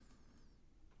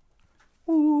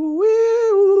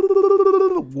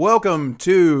Welcome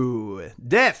to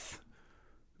Death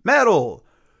Metal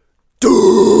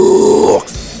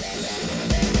Dukes.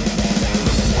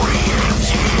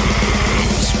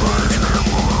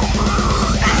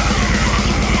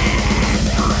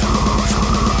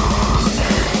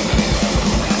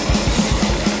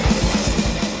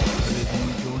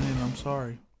 I'm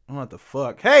sorry. What the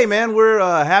fuck? Hey man, we're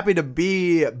happy to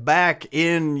be back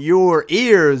in your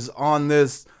ears on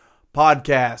this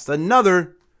podcast.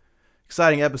 Another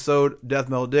exciting episode, Death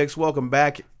Metal Dicks. Welcome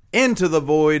back into the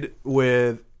void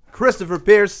with Christopher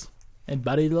Pierce And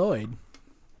Buddy Lloyd.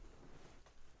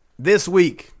 This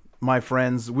week, my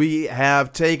friends, we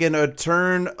have taken a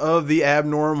turn of the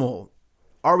abnormal.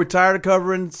 Are we tired of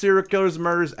covering serial killers and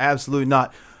murders? Absolutely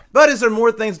not. But is there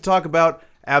more things to talk about?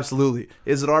 Absolutely.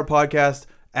 Is it our podcast?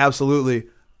 Absolutely.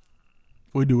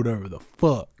 We do whatever the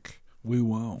fuck we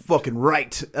want. Fucking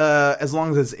right. As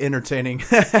long as it's entertaining.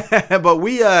 But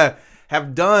we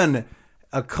have done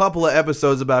a couple of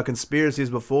episodes about conspiracies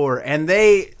before, and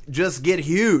they just get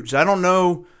huge. I don't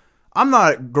know. I'm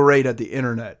not great at the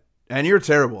internet, and you're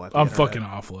terrible at the internet. I'm fucking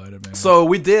awful at it, man. So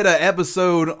we did an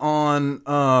episode on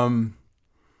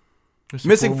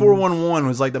Missing 411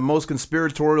 was like the most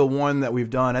conspiratorial one that we've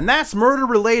done. And that's murder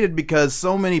related because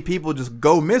so many people just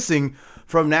go missing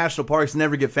from national parks and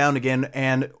never get found again.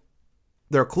 And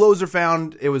their clothes are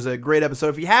found. It was a great episode.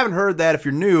 If you haven't heard that, if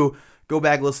you're new, go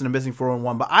back and listen to Missing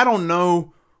 411. But I don't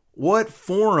know what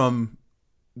forum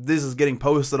this is getting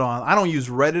posted on. I don't use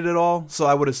Reddit at all. So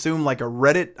I would assume like a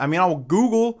Reddit. I mean, I'll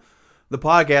Google the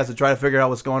podcast to try to figure out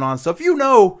what's going on. So if you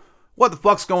know what the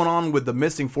fuck's going on with the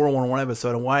Missing 411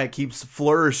 episode and why it keeps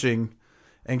flourishing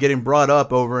and getting brought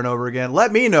up over and over again,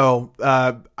 let me know.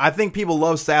 I think people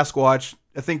love Sasquatch.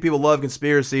 I think people love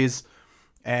conspiracies.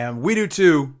 And we do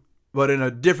too, but in a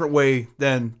different way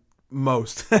than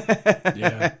most.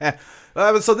 Yeah.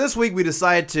 So this week we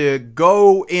decided to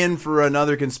go in for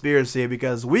another conspiracy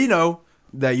because we know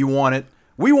that you want it.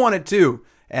 We want it too.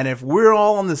 And if we're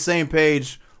all on the same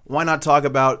page, why not talk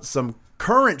about some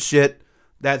current shit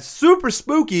that's super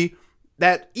spooky,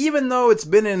 that even though it's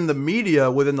been in the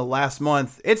media within the last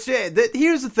month, here's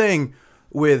the thing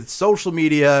with social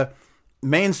media,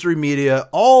 mainstream media,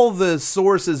 all the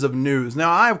sources of news.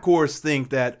 Now, I, of course, think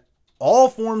that all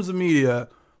forms of media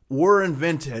were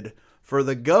invented for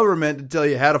the government to tell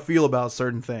you how to feel about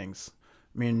certain things.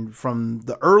 I mean, from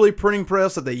the early printing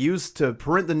press that they used to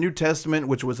print the New Testament,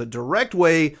 which was a direct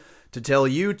way to tell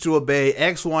you to obey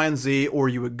X, Y, and Z, or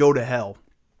you would go to hell.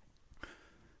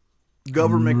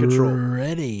 Government control.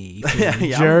 Ready.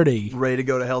 Yeah, Dirty. I'm ready to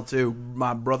go to hell too,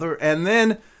 my brother. And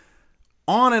then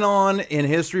on and on in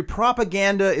history,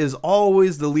 propaganda is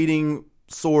always the leading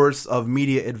source of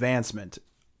media advancement.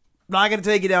 Not going to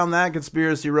take you down that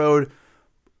conspiracy road.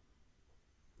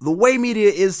 The way media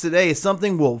is today,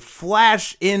 something will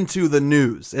flash into the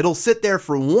news. It'll sit there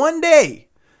for one day.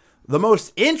 The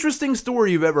most interesting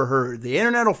story you've ever heard. The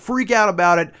internet will freak out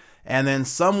about it, and then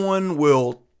someone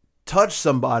will touch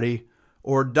somebody,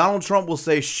 or Donald Trump will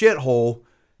say shithole,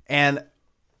 and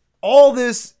all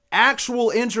this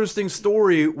actual interesting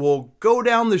story will go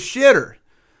down the shitter.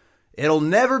 It'll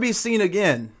never be seen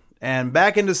again. And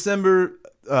back in December,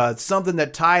 something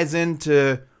that ties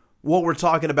into what we're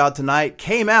talking about tonight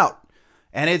came out,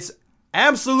 and it's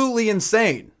absolutely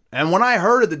insane. And when I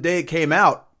heard it the day it came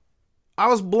out, I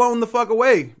was blown the fuck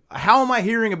away. How am I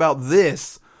hearing about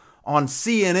this on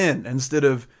CNN instead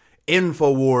of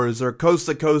InfoWars or Coast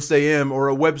to Coast AM or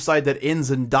a website that ends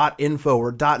in .info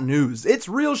or .news? It's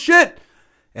real shit.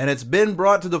 And it's been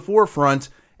brought to the forefront,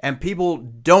 and people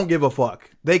don't give a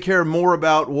fuck. They care more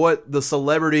about what the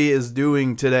celebrity is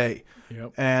doing today.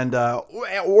 Yep. And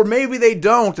or maybe they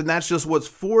don't, and that's just what's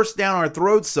forced down our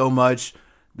throats so much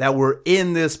that we're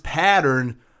in this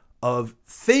pattern of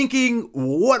thinking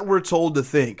what we're told to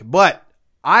think. But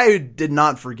I did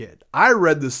not forget. I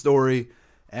read the story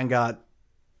and got,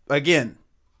 again,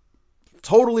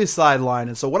 totally sidelined.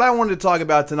 And so what I wanted to talk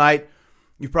about tonight,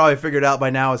 you've probably figured out by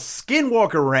now, is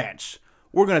Skinwalker Ranch.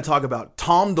 We're going to talk about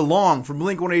Tom DeLonge from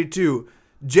Blink-182,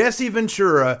 Jesse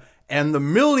Ventura, and the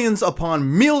millions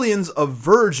upon millions of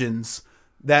virgins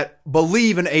that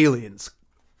believe in aliens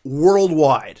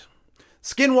worldwide.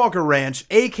 Skinwalker Ranch,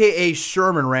 a.k.a.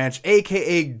 Sherman Ranch,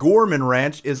 a.k.a. Gorman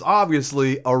Ranch, is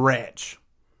obviously a ranch.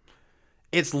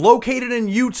 It's located in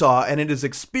Utah, and it has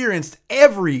experienced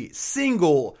every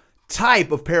single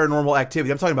type of paranormal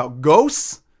activity. I'm talking about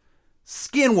ghosts,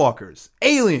 skinwalkers,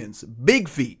 aliens, big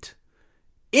feet.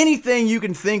 Anything you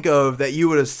can think of that you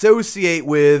would associate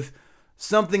with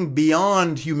something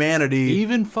beyond humanity.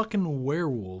 Even fucking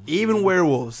werewolves. Even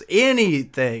werewolves.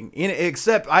 Anything.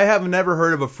 Except I have never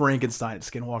heard of a Frankenstein at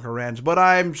Skinwalker Ranch, but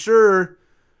I'm sure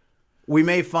we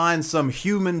may find some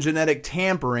human genetic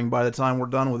tampering by the time we're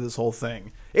done with this whole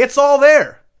thing. It's all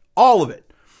there. All of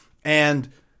it. And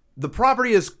the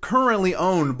property is currently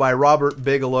owned by Robert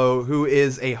Bigelow, who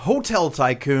is a hotel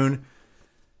tycoon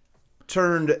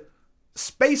turned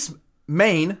space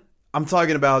main. I'm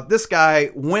talking about this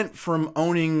guy went from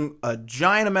owning a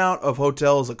giant amount of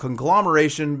hotels, a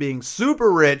conglomeration, being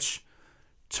super rich,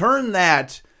 turned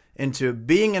that into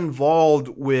being involved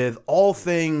with all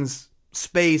things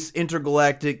space,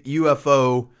 intergalactic,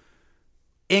 UFO,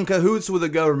 in cahoots with the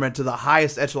government to the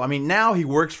highest echelon. I mean, now he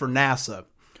works for NASA.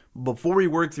 Before he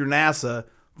worked through NASA,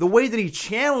 the way that he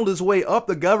channeled his way up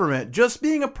the government, just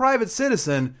being a private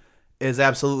citizen, is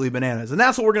absolutely bananas. And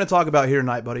that's what we're going to talk about here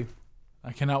tonight, buddy.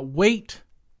 I cannot wait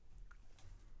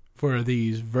for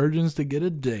these virgins to get a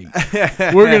date.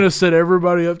 We're going to set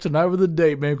everybody up tonight with a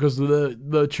date, man, because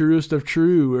the truest of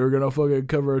true are going to fucking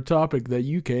cover a topic that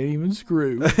you can't even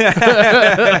screw.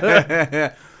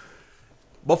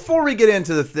 Before we get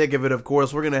into the thick of it, of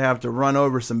course, we're going to have to run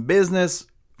over some business.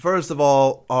 First of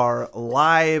all, our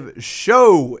live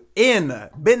show in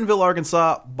Bentonville,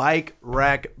 Arkansas, Bike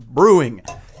Rack Brewing.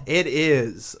 It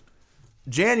is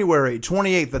January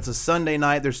 28th. That's a Sunday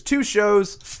night. There's 2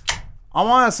 shows. I'm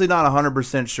honestly not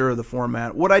 100% sure of the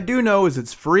format. What I do know is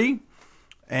it's free,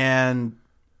 and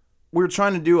we're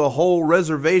trying to do a whole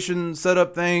reservation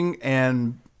setup thing,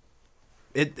 and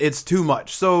it's too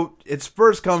much. So it's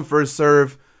first come, first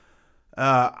serve.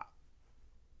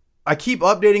 I keep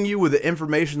updating you with the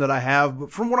information that I have,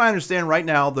 but from what I understand right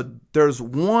now, there's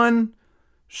one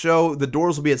show. The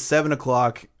doors will be at 7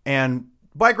 o'clock, and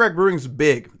Bike Rack Brewing's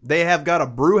big. They have got a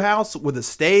brew house with a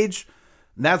stage.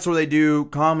 And that's where they do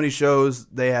comedy shows.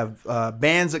 They have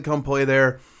bands that come play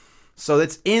there. So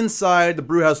it's inside the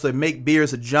brew house. They make beer.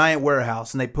 It's a giant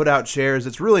warehouse, and they put out chairs.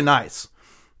 It's really nice.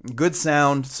 Good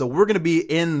sound. So we're going to be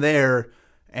in there,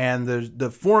 and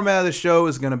the format of the show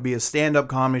is going to be a stand-up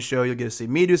comedy show. You'll get to see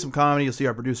me do some comedy. You'll see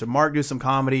our producer Mark do some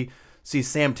comedy. See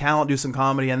Sam Talent do some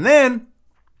comedy. And then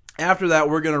after that,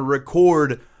 we're going to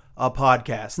record a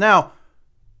podcast. Now,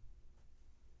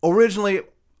 originally,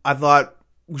 I thought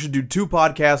we should do 2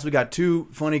 podcasts. We got 2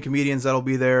 funny comedians that'll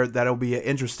be there. That'll be an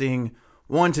interesting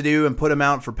one to do and put them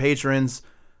out for patrons.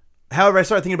 However, I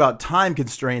started thinking about time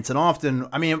constraints, and often,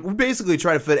 I mean, we basically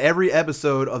try to fit every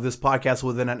episode of this podcast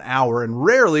within an hour, and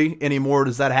rarely anymore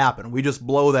does that happen. We just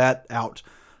blow that out.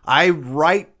 I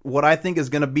write what I think is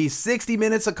going to be 60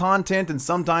 minutes of content, and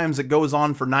sometimes it goes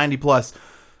on for 90 plus.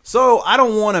 So I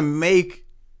don't want to make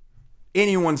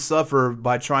anyone suffer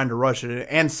by trying to rush it.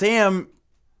 And Sam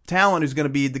Talent, who's going to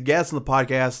be the guest on the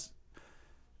podcast,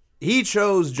 he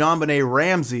chose JonBenet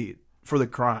Ramsey for the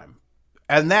crime.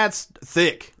 And that's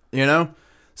thick, you know?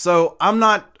 So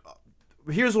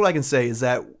here's what I can say is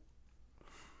that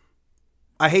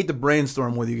I hate to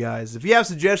brainstorm with you guys. If you have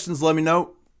suggestions, let me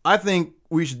know. I think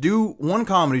we should do one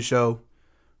comedy show,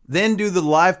 then do the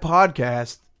live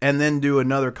podcast, and then do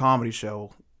another comedy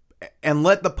show. And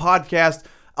let the podcast,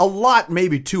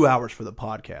 maybe 2 hours for the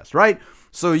podcast, right?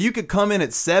 So you could come in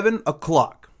at 7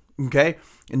 o'clock, okay?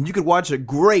 And you could watch a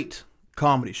great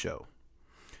comedy show.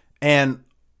 And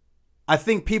I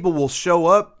think people will show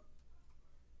up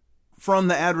from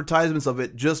the advertisements of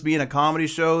it just being a comedy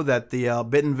show that the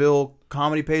Bentonville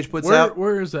comedy page puts out.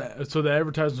 Where is that? So the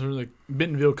advertisements for the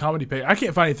Bentonville comedy page, I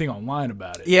can't find anything online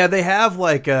about it. Yeah, they have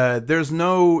there's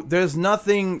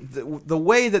nothing, the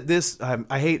way that this,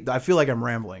 I feel like I'm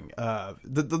rambling.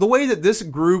 The way that this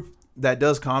group that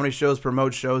does comedy shows,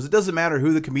 promotes shows, it doesn't matter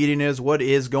who the comedian is, what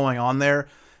is going on there.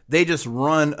 They just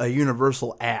run a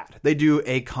universal ad. They do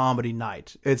a comedy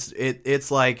night. It's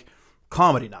like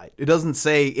comedy night. It doesn't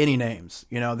say any names.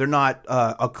 You know, they're not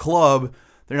a club.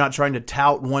 They're not trying to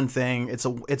tout one thing.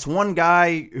 It's one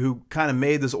guy who kind of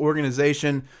made this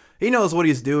organization. He knows what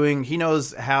he's doing. He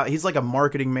knows how, he's like a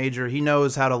marketing major. He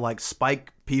knows how to like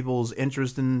spike people's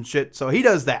interest in shit. So he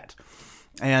does that.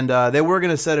 And they were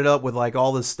going to set it up with like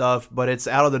all this stuff, but it's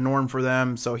out of the norm for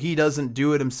them. So he doesn't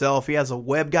do it himself. He has a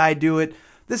web guy do it.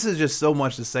 This is just so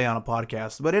much to say on a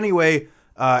podcast. But anyway,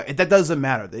 that doesn't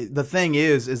matter. The thing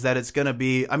is that it's going to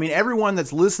be, I mean, everyone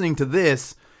that's listening to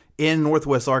this in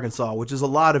Northwest Arkansas, which is a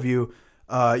lot of you,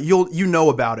 you know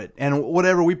about it. And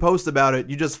whatever we post about it,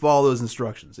 you just follow those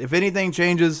instructions. If anything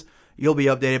changes, you'll be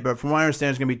updated. But from what I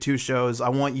understand, it's going to be 2 shows. I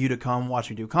want you to come watch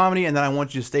me do comedy, and then I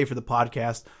want you to stay for the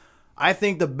podcast. I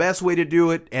think the best way to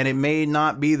do it, and it may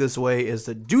not be this way, is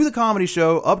to do the comedy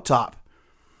show up top.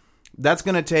 That's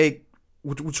going to take,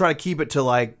 we'll try to keep it to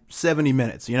like 70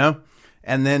 minutes, you know?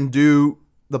 and then do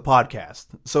the podcast.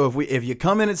 So if you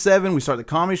come in at 7, we start the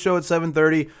comedy show at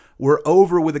 7:30. We're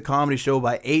over with the comedy show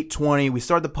by 8:20. We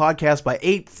start the podcast by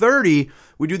 8:30.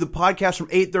 We do the podcast from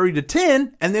 8:30 to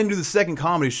 10, and then do the second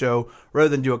comedy show rather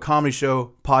than do a comedy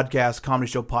show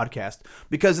podcast.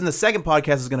 Because then the second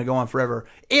podcast is going to go on forever.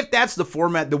 If that's the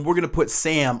format, then we're going to put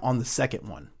Sam on the second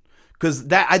one. Because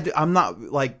I'm not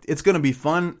like, it's going to be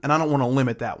fun, and I don't want to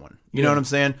limit that one. You know what I'm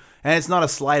saying? And it's not a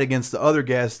slight against the other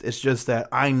guests. It's just that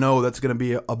I know that's going to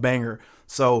be a banger.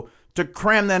 So to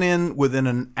cram that in within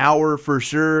an hour for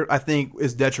sure, I think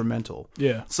is detrimental.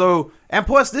 Yeah. So, and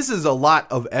plus, this is a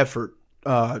lot of effort.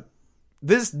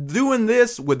 Doing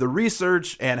this with the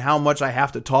research and how much I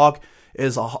have to talk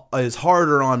is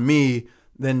harder on me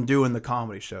than doing the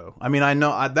comedy show. I mean, I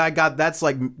know that's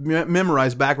like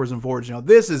memorized backwards and forwards. You know,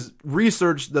 this is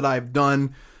research that I've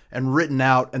done and written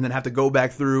out, and then have to go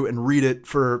back through and read it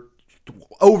for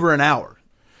over an hour.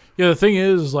 Yeah, the thing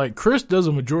is, like, Chris does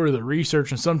a majority of the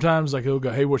research, and sometimes, like, he'll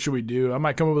go, hey, what should we do? I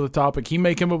might come up with a topic. He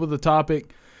may come up with a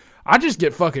topic. I just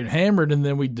get fucking hammered, and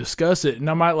then we discuss it, and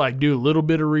I might, like, do a little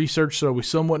bit of research so we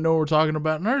somewhat know what we're talking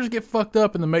about, and I just get fucked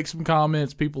up and then make some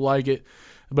comments. People like it.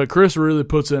 But Chris really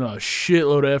puts in a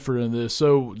shitload of effort in this,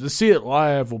 so to see it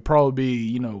live will probably be,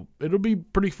 you know, it'll be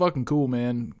pretty fucking cool,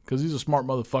 man, because he's a smart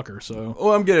motherfucker, so.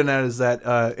 What I'm getting at is that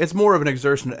it's more of an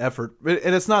exertion of effort,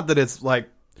 and it's not that it's, like,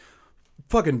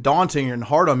 fucking daunting and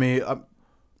hard on me.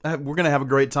 We're going to have a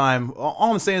great time.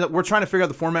 All I'm saying is that we're trying to figure out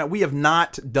the format. We have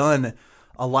not done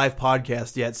a live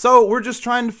podcast yet, so we're just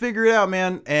trying to figure it out,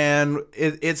 man, and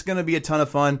it's going to be a ton of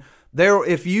fun.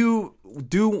 If you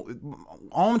do,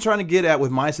 all I'm trying to get at with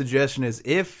my suggestion is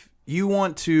if you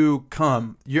want to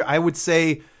come, I would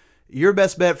say your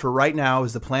best bet for right now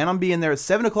is to plan on being there at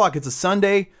 7 o'clock. It's a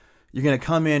Sunday. You're going to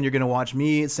come in. You're going to watch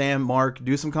me, Sam, Mark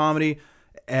do some comedy,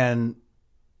 and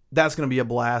that's going to be a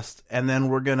blast. And then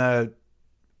we're going to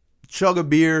chug a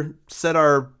beer, set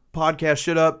our podcast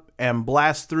shit up, and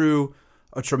blast through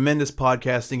a tremendous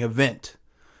podcasting event.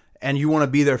 And you want to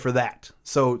be there for that.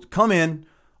 So come in.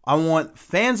 I want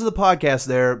fans of the podcast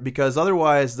there, because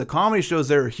otherwise the comedy shows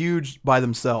there are huge by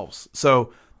themselves.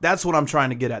 So that's what I'm trying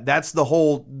to get at. That's the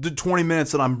 20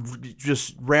 minutes that I'm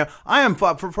just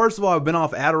first of all, I've been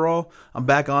off Adderall. I'm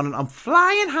back on it. I'm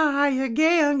flying high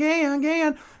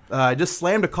again. I just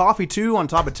slammed a coffee too on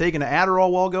top of taking an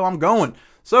Adderall while ago. I'm going.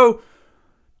 So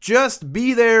just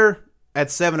be there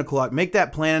at 7 o'clock. Make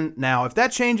that plan now. If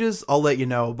that changes, I'll let you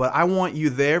know. But I want you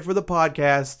there for the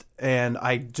podcast, and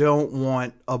I don't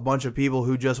want a bunch of people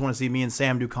who just want to see me and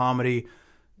Sam do comedy.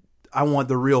 I want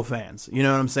the real fans. You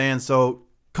know what I'm saying? So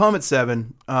come at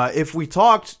 7. If we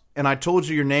talked and I told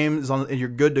you your name is on and you're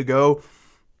good to go,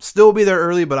 still be there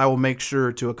early, but I will make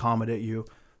sure to accommodate you.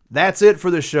 That's it for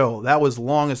the show. That was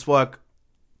long as fuck.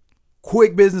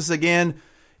 Quick business again.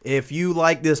 If you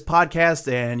like this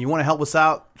podcast and you want to help us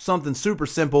out, something super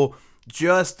simple,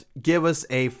 just give us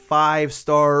a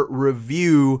 5-star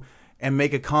review and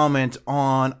make a comment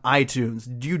on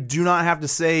iTunes. You do not have to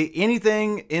say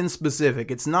anything in specific.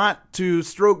 It's not to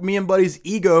stroke me and Buddy's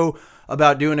ego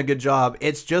about doing a good job.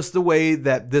 It's just the way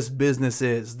that this business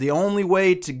is. The only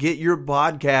way to get your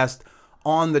podcast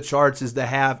on the charts is to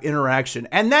have interaction.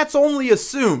 And that's only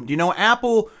assumed. You know,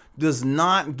 Apple does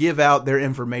not give out their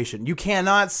information. You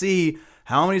cannot see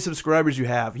how many subscribers you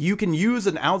have. You can use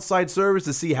an outside service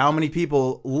to see how many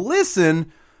people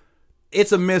listen.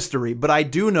 It's a mystery, but I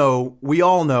do know, we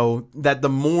all know, that the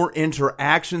more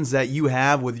interactions that you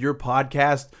have with your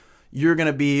podcast, you're going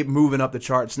to be moving up the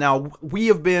charts. Now, we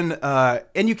have been,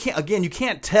 and you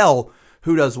can't tell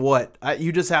who does what.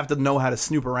 You just have to know how to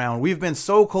snoop around. We've been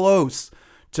so close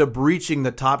to breaching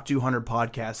the top 200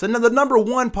 podcasts. And the number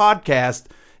one podcast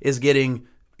is getting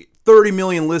 30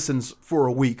 million listens for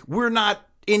a week. We're not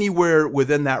anywhere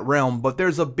within that realm, but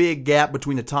there's a big gap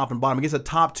between the top and bottom. It gets a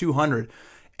top 200.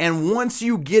 And once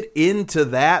you get into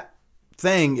that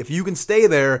thing, if you can stay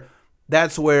there,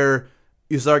 that's where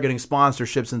you start getting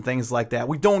sponsorships and things like that.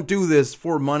 We don't do this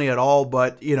for money at all,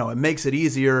 but you know, it makes it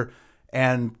easier,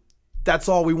 and that's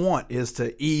all we want, is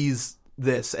to ease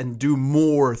this and do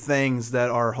more things that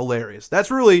are hilarious.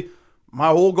 That's really my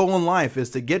whole goal in life, is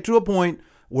to get to a point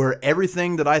where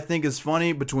everything that I think is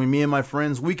funny between me and my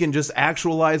friends, we can just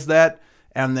actualize that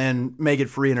and then make it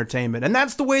free entertainment. And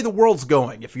that's the way the world's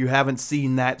going. If you haven't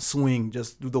seen that swing,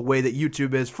 just the way that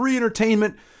YouTube is, free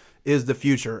entertainment is the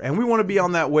future. And we want to be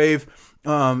on that wave.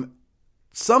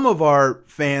 Some of our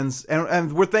fans,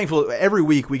 and we're thankful, every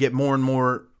week we get more and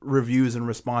more reviews and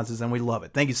responses, and we love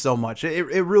it. Thank you so much.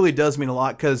 It really does mean a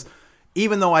lot, because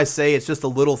even though I say it's just a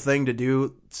little thing to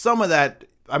do, some of that,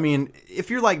 I mean, if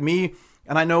you're like me,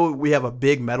 and I know we have a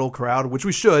big metal crowd, which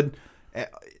we should,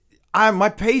 My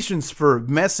patience for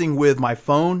messing with my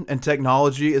phone and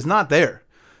technology is not there.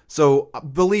 So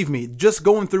believe me, just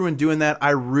going through and doing that,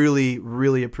 I really,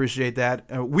 really appreciate that.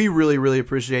 We really, really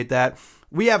appreciate that.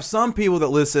 We have some people that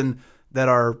listen that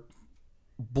are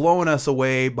blowing us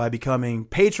away by becoming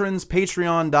patrons.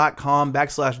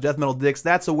 Patreon.com/deathmetaldicks.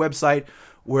 That's a website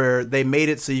where they made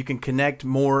it so you can connect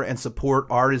more and support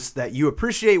artists that you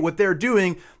appreciate what they're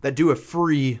doing, that do a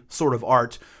free sort of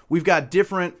art. We've got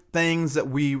different things that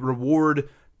we reward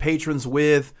patrons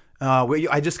with.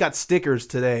 I just got stickers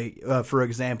today, for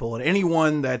example, and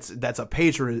anyone that's a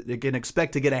patron can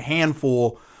expect to get a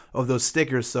handful of those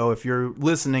stickers. So if you're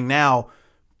listening now,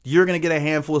 you're going to get a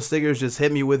handful of stickers. Just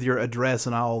hit me with your address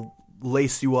and I'll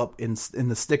lace you up in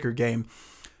the sticker game.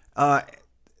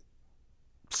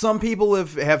 Some people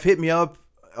have hit me up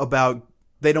about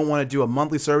they don't want to do a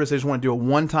monthly service. They just want to do a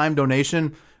one-time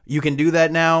donation. You can do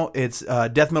that now. It's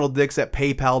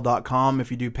deathmetaldicks@paypal.com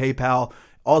if you do PayPal.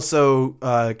 Also,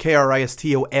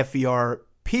 KRISTOFER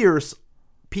Pierce,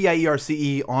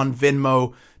 PIERCE on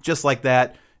Venmo, just like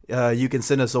that. You can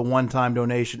send us a one-time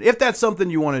donation if that's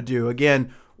something you want to do.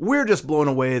 Again, we're just blown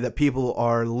away that people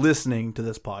are listening to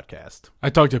this podcast. I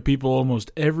talk to people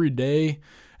almost every day,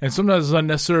 and sometimes it's not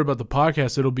necessarily about the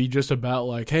podcast. It'll be just about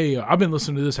like, hey, I've been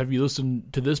listening to this. Have you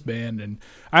listened to this band? And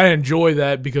I enjoy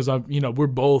that because we're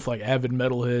both like avid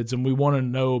metalheads, and we want to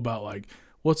know about like,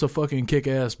 what's a fucking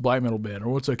kick-ass black metal band? Or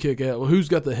what's a kick-ass... Who's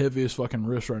got the heaviest fucking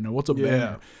riffs right now? What's a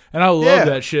band? And I love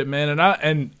that shit, man.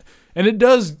 And it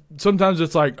does... Sometimes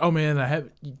it's like, oh, man, I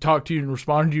haven't talked to you and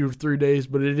responded to you for 3 days,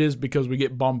 but it is because we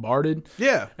get bombarded.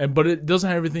 Yeah. But it doesn't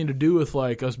have everything to do with,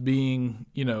 like, us being,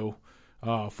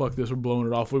 fuck this, we're blowing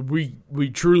it off. We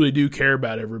truly do care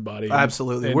about everybody.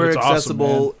 Absolutely. And we're it's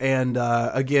accessible. awesome, and,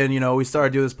 again, we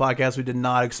started doing this podcast. We did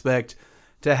not expect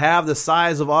to have the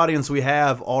size of audience we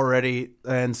have already,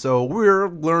 and so we're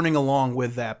learning along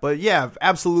with that. But yeah,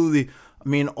 absolutely. I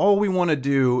mean, all we want to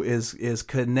do is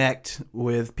connect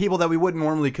with people that we wouldn't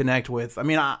normally connect with. I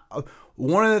mean,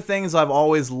 one of the things I've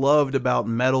always loved about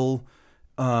metal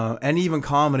and even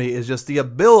comedy is just the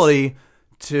ability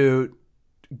to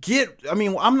get... I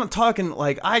mean, I'm not talking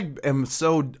like I am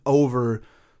so over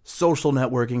social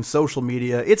networking, social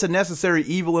media. It's a necessary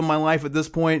evil in my life at this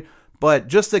point. But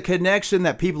just the connection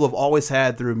that people have always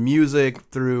had through music,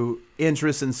 through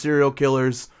interest in serial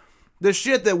killers, the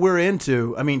shit that we're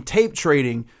into. I mean, tape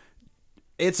trading,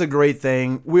 it's a great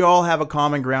thing. We all have a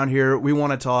common ground here. We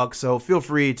want to talk, so feel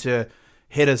free to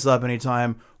hit us up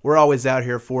anytime. We're always out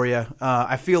here for you.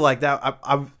 I feel like that.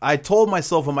 I told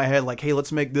myself in my head, like, hey,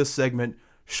 let's make this segment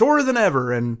shorter than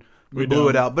ever, and we blew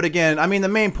it out. But again, I mean, the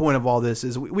main point of all this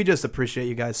is we just appreciate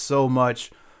you guys so much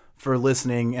for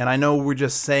listening, and I know we're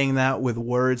just saying that with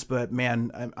words, but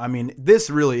man, I mean, this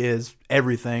really is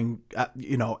everything,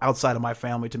 outside of my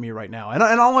family to me right now, and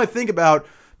all I think about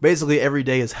basically every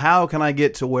day is how can I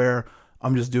get to where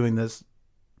I'm just doing this,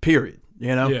 period,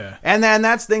 Yeah. And then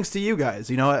that's thanks to you guys.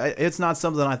 It's not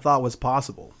something I thought was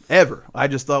possible ever. I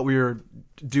just thought we were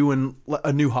doing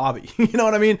a new hobby. You know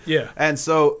what I mean? Yeah. And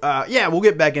so, we'll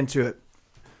get back into it.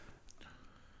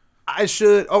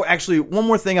 Actually, one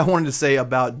more thing I wanted to say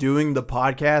about doing the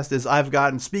podcast is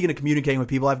speaking of communicating with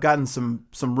people, I've gotten some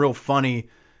real funny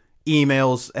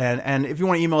emails, and if you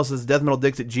want to email us, it's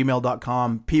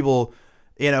deathmetaldicks@gmail.com. People,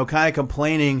 kind of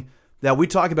complaining that we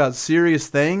talk about serious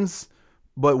things,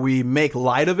 but we make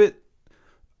light of it.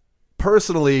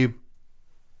 Personally,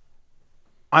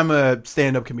 I'm a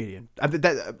stand-up comedian.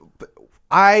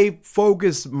 I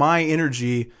focus my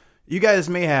energy. You guys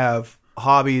may have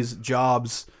hobbies,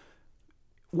 jobs,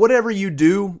 whatever you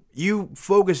do, you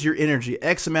focus your energy,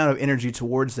 X amount of energy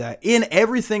towards that. In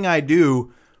everything I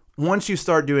do, once you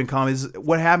start doing comedy,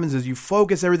 what happens is you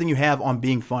focus everything you have on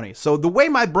being funny. So the way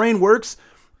my brain works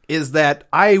is that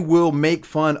I will make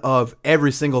fun of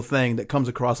every single thing that comes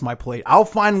across my plate. I'll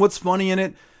find what's funny in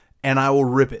it, and I will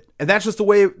rip it. And that's just the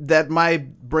way that my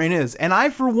brain is. And I,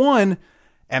 for one,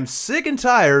 am sick and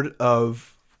tired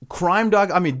of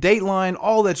Dateline,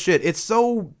 all that shit.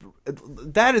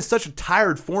 That is such a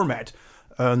tired format.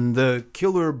 And the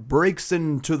killer breaks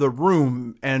into the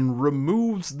room and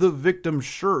removes the victim's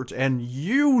shirt and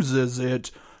uses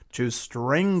it to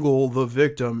strangle the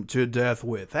victim to death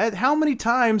with. How many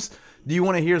times do you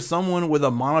want to hear someone with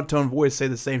a monotone voice say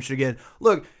the same shit again?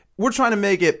 Look, we're trying to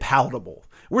make it palatable.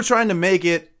 We're trying to make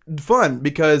it fun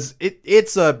because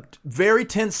it's a very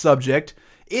tense subject.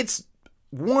 It's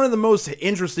one of the most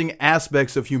interesting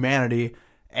aspects of humanity,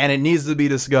 and it needs to be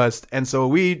discussed. And so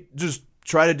we just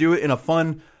try to do it in a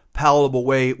fun, palatable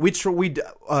way. We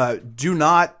do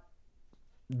not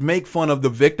make fun of the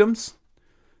victims.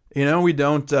 We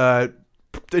don't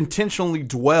intentionally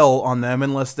dwell on them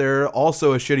unless they're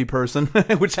also a shitty person,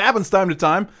 which happens time to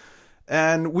time.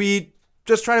 And we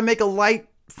just try to make a light,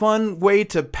 fun way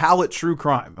to palate true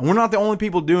crime. And we're not the only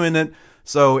people doing it.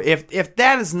 So if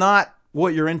that is not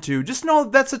what you're into, just know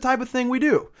that's the type of thing we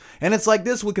do. And it's like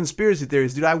this with conspiracy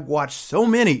theories. Dude, I watch so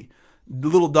many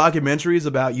little documentaries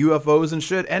about UFOs and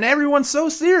shit, and everyone's so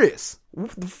serious.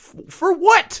 For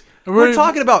what? We're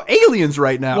talking about aliens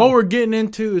right now. What we're getting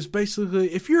into is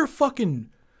basically, if you're a fucking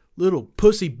little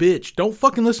pussy bitch, don't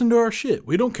fucking listen to our shit.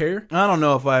 We don't care. I don't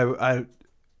know if I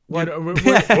What?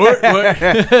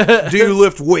 do you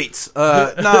lift weights?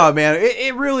 No, man.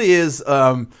 It really is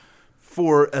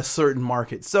for a certain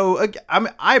market. So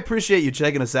I appreciate you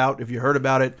checking us out if you heard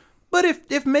about it. But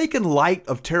if making light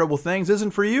of terrible things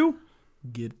isn't for you,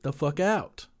 get the fuck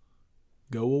out.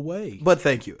 Go away. But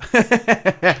thank you.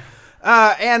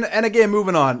 And again,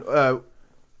 moving on.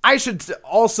 I should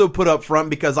also put up front,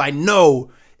 because I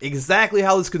know exactly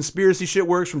how this conspiracy shit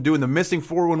works from doing the missing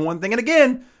 411 thing. And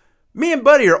again, me and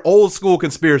Buddy are old school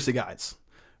conspiracy guys.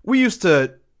 We used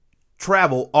to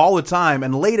travel all the time,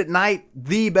 and late at night,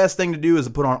 the best thing to do is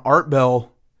to put on Art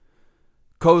Bell,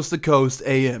 Coast to Coast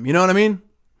AM. You know what I mean?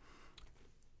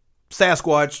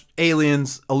 Sasquatch,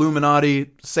 aliens,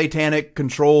 Illuminati, satanic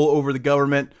control over the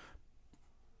government.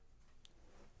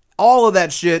 All of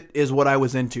that shit is what I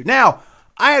was into. Now,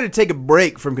 I had to take a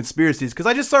break from conspiracies because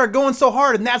I just started going so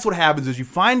hard, and that's what happens is you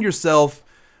find yourself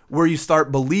where you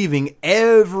start believing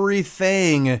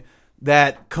everything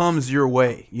that comes your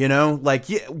way, you know? Like,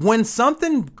 when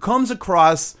something comes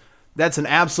across that's an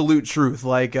absolute truth,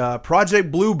 like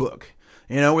Project Blue Book,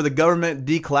 you know, where the government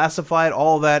declassified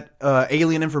all that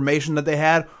alien information that they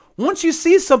had. Once you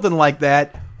see something like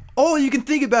that, all you can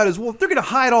think about is, well, if they're going to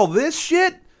hide all this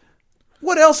shit,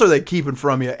 what else are they keeping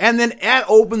from you? And then that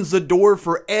opens the door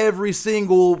for every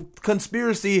single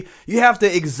conspiracy. You have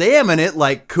to examine it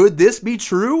like, could this be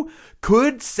true?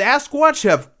 Could Sasquatch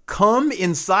have come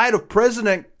inside of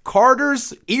President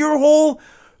Carter's ear hole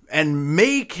and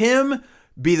make him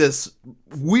be this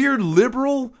weird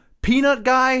liberal peanut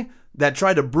guy that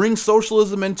tried to bring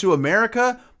socialism into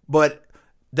America, but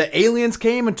the aliens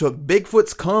came and took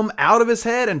Bigfoot's cum out of his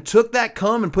head and took that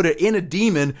cum and put it in a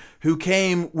demon who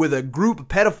came with a group of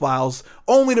pedophiles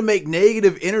only to make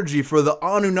negative energy for the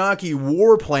Anunnaki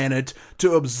war planet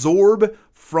to absorb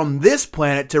from this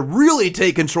planet to really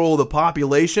take control of the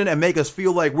population and make us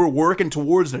feel like we're working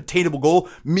towards an attainable goal.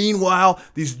 Meanwhile,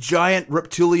 these giant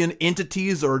reptilian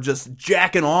entities are just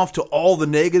jacking off to all the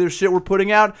negative shit we're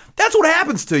putting out. That's what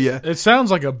happens to you. It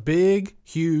sounds like a big,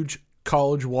 huge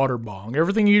college water bong.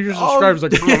 Everything you just described is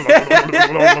like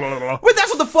But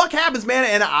that's what the fuck happens, man.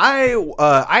 And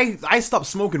I stopped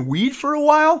smoking weed for a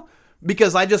while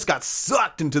because I just got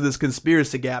sucked into this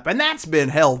conspiracy gap, and that's been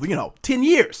hell, 10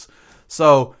 years.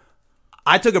 So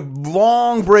I took a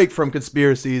long break from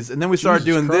conspiracies, and then we started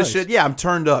doing this shit. Yeah, I'm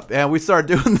turned up, and we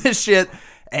started doing this shit,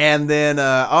 and then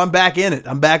I'm back in it.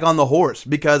 I'm back on the horse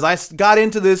because I got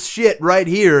into this shit right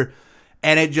here,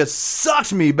 and it just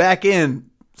sucked me back in.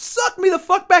 Suck me the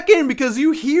fuck back in, because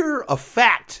you hear a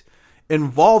fact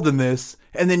involved in this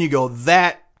and then you go,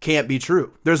 that can't be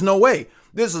true. There's no way.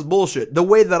 This is bullshit. The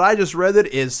way that I just read it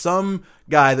is some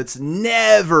guy that's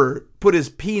never put his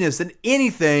penis in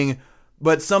anything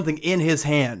but something in his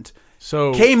hand.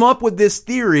 So came up with this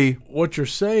theory. What you're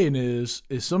saying is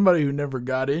somebody who never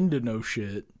got into no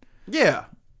shit. Yeah.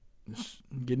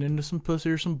 Getting into some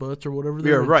pussy or some butts or whatever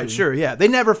they're right, sure, yeah. They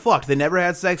never fucked. They never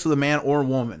had sex with a man or a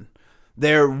woman.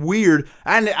 They're weird.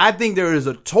 And I think there is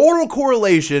a total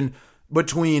correlation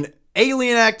between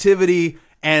alien activity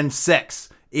and sex.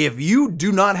 If you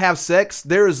do not have sex,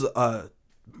 there's a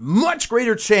much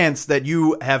greater chance that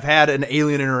you have had an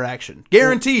alien interaction.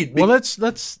 Guaranteed. Well, let's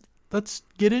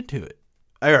get into it.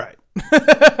 All right.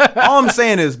 All I'm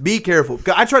saying is be careful.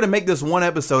 I try to make this one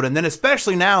episode, and then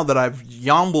especially now that I've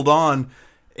yombled on,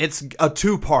 it's a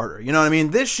two-parter. You know what I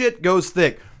mean? This shit goes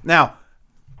thick. Now,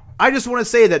 I just want to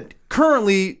say that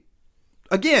currently,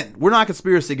 again, we're not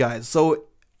conspiracy guys. So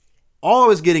all I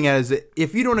was getting at is that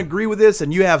if you don't agree with this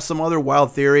and you have some other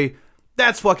wild theory,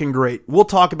 that's fucking great. We'll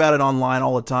talk about it online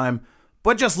all the time.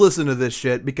 But just listen to this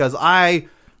shit, because I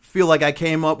feel like I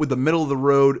came up with the middle of the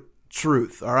road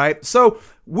truth. All right. So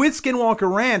with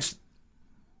Skinwalker Ranch,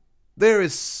 there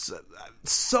is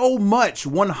so much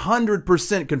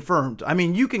 100% confirmed. I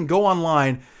mean, you can go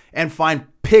online and find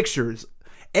pictures.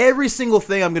 Every single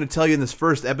thing I'm going to tell you in this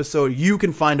first episode, you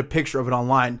can find a picture of it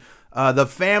online. The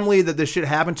family that this shit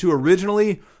happened to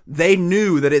originally, they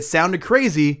knew that it sounded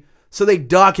crazy, so they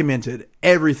documented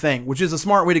everything, which is a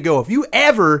smart way to go. If you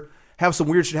ever have some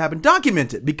weird shit happen,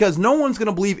 document it, because no one's going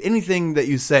to believe anything that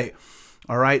you say.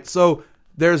 All right, so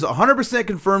there's 100%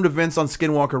 confirmed events on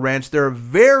Skinwalker Ranch. There are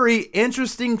very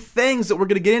interesting things that we're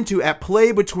going to get into at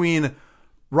play between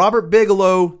Robert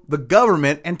Bigelow, the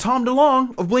government, and Tom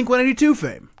DeLonge of Blink-182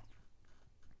 fame.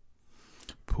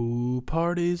 Pool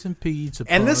parties and pizza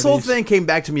parties. And this whole thing came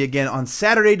back to me again on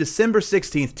Saturday, December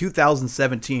 16th,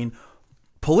 2017.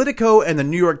 Politico and the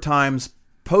New York Times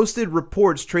posted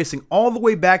reports tracing all the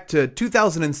way back to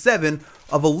 2007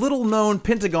 of a little-known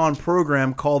Pentagon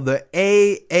program called the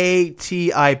AATIP,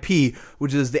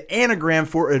 which is the anagram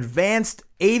for Advanced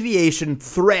Aviation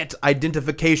Threat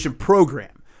Identification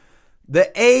Program. The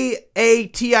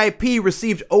AATIP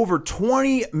received over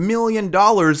 $20 million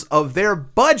of their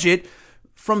budget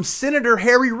from Senator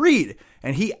Harry Reid,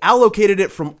 and he allocated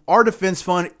it from our defense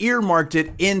fund, earmarked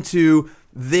it into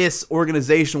this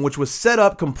organization, which was set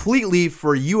up completely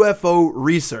for UFO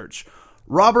research.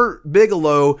 Robert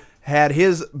Bigelow had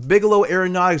his Bigelow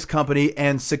Aeronautics Company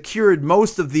and secured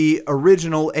most of the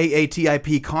original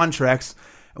AATIP contracts.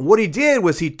 And what he did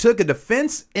was he took a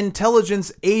defense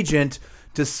intelligence agent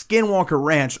to Skinwalker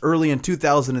Ranch early in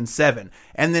 2007.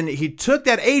 And then he took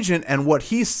that agent and what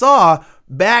he saw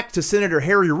back to Senator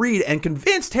Harry Reid and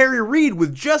convinced Harry Reid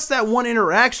with just that one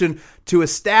interaction to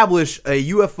establish a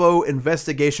UFO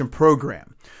investigation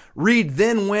program. Reid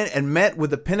then went and met with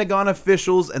the Pentagon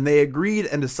officials and they agreed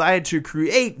and decided to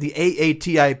create the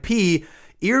AATIP,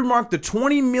 earmarked the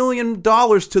 $20 million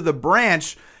to the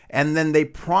branch, and then they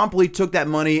promptly took that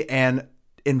money and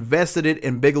invested it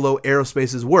in Bigelow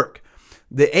Aerospace's work.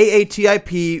 The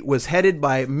AATIP was headed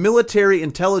by military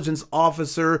intelligence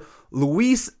officer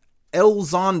Luis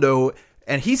Elizondo,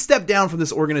 and he stepped down from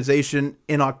this organization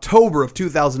in October of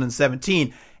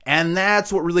 2017, and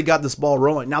that's what really got this ball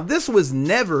rolling. Now, this was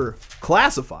never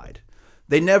classified.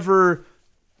 They never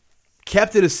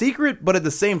kept it a secret, but at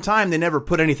the same time, they never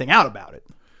put anything out about it.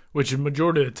 Which the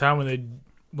majority of the time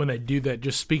when they do that,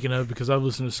 just speaking of, because I've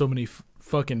listened to so many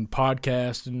fucking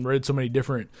podcasts and read so many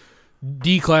different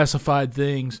declassified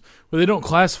things, where they don't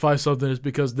classify something is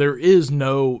because there is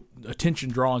no attention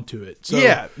drawn to it. So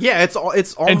yeah, it's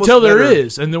almost until better. there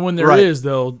is, and then when there is,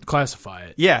 they'll classify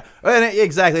it. Yeah, and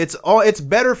exactly. It's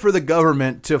better for the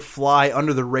government to fly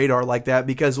under the radar like that,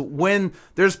 because when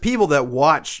there's people that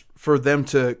watch for them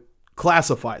to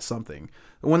classify something,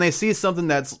 when they see something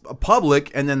that's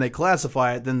public and then they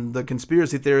classify it, then the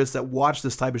conspiracy theorists that watch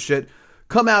this type of shit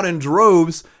come out in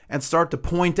droves and start to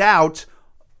point out,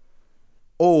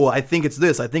 oh, I think it's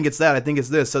this, I think it's that, I think it's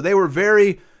this. So they were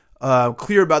very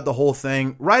clear about the whole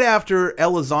thing. Right after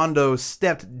Elizondo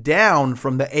stepped down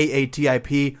from the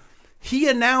AATIP, he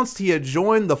announced he had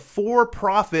joined the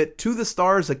for-profit To the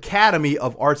Stars Academy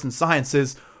of Arts and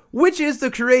Sciences, which is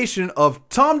the creation of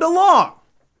Tom DeLonge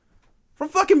from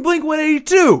fucking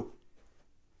Blink-182.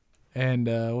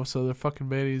 And what's the other fucking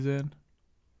band he's in?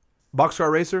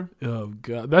 Boxcar Racer? Oh,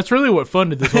 God. That's really what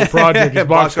funded this whole project is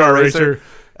Boxcar Racer.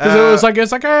 Because it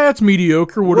was like, it's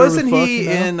mediocre, whatever. Wasn't he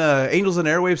in Angels and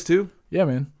Airwaves too? Yeah,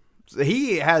 man.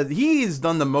 He's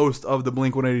done the most of the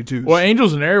Blink-182s. Well,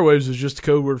 Angels and Airwaves is just a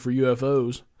code word for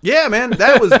UFOs. Yeah, man,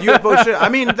 that was UFO shit. I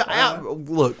mean,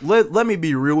 look, let me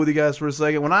be real with you guys for a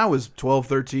second. When I was 12,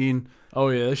 13... Oh,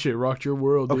 yeah, that shit rocked your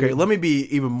world, dude. Okay, let me be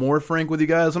even more frank with you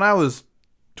guys. When I was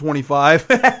 25,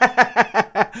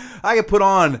 I could put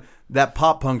on that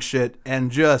pop punk shit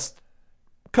and just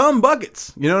cum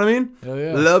buckets. You know what I mean? Hell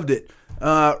yeah. Loved it.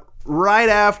 Right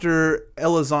after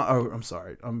Elizondo... Oh, I'm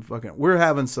sorry. We're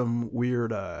having some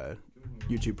weird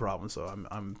YouTube problems, so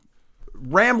I'm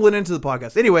rambling into the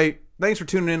podcast. Anyway, thanks for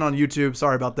tuning in on YouTube.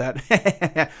 Sorry about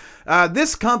that.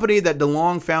 This company that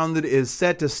DeLonge founded is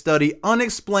set to study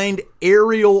unexplained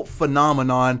aerial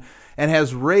phenomenon and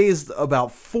has raised about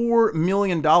 $4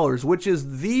 million, which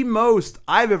is the most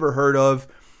I've ever heard of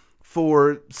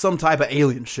for some type of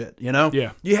alien shit, you know?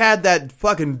 Yeah. You had that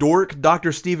fucking dork,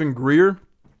 Dr. Stephen Greer,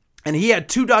 and he had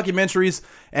 2 documentaries,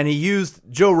 and he used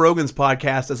Joe Rogan's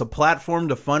podcast as a platform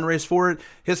to fundraise for it.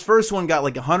 His first one got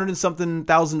like $100 and something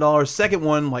thousand. Second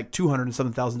one, like $200 and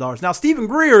something $1,000. Now, Stephen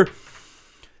Greer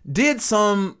did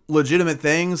some legitimate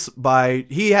things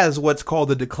he has what's called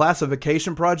the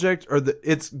Declassification Project, or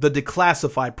it's the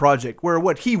Declassify Project, where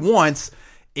what he wants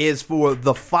is for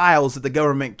the files that the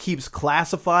government keeps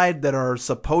classified that are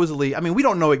supposedly, I mean, we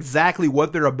don't know exactly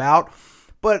what they're about,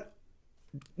 but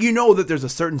you know that there's a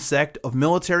certain sect of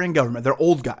military and government. They're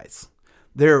old guys.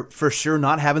 They're for sure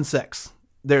not having sex.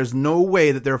 There's no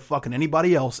way that they're fucking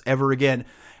anybody else ever again.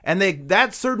 And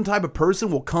that certain type of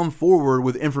person will come forward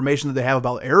with information that they have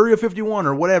about Area 51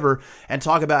 or whatever and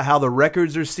talk about how the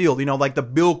records are sealed, you know, like the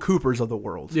Bill Coopers of the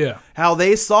world. Yeah. How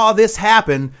they saw this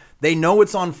happen. They know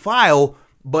it's on file,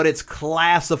 but it's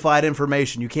classified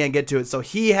information. You can't get to it. So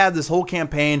he had this whole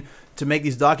campaign to make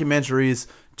these documentaries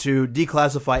to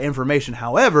declassify information.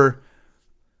 However,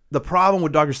 the problem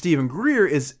with Dr. Stephen Greer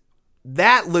is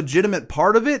that legitimate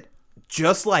part of it,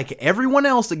 just like everyone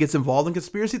else that gets involved in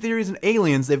conspiracy theories and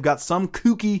aliens, they've got some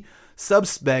kooky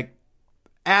suspect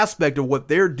aspect of what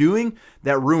they're doing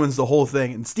that ruins the whole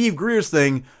thing. And Steve Greer's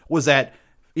thing was that,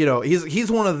 you know,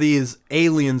 he's one of these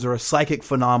aliens or a psychic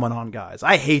phenomenon guys.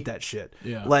 I hate that shit.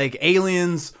 Yeah. Like,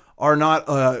 aliens are not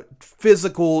a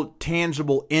physical,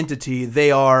 tangible entity.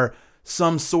 They are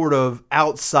some sort of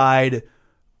outside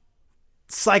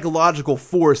psychological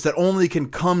force that only can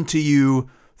come to you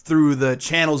through the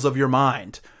channels of your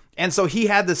mind. And so he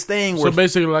had this thing where... So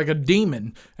basically like a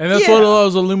demon. And that's what a lot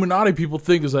of those Illuminati people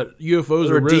think, is that UFOs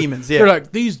are really, demons. Yeah. They're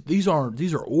like, these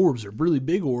are orbs. They're really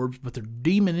big orbs, but they're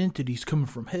demon entities coming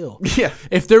from hell. Yeah.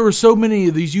 If there were so many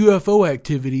of these UFO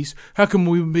activities, how come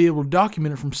we would be able to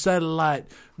document it from satellite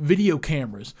video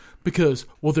cameras? Because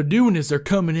what they're doing is they're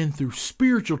coming in through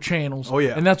spiritual channels. Oh,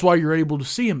 yeah. And that's why you're able to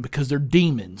see them, because they're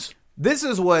demons. This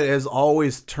is what has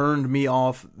always turned me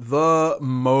off the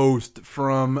most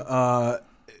from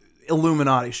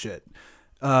Illuminati shit.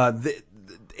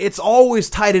 It's always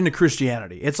tied into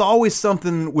Christianity. It's always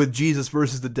something with Jesus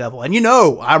versus the devil. And you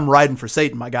know I'm riding for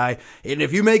Satan, my guy. And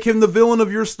if you make him the villain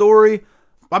of your story,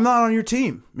 I'm not on your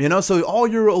team. You know, so all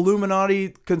your Illuminati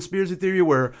conspiracy theory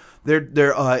where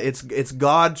it's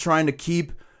God trying to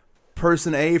keep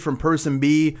person A from person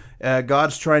B,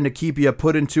 God's trying to keep you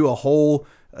put into a hole,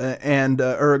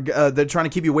 or they're trying to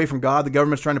keep you away from God. The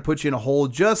government's trying to put you in a hole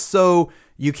just so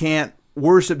you can't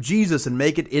worship Jesus and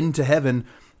make it into heaven.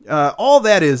 All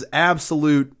that is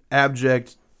absolute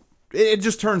abject. It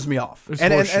just turns me off.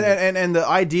 And the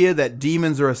idea that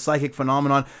demons are a psychic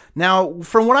phenomenon. Now,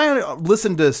 from what I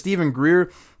listened to Stephen Greer,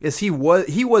 is he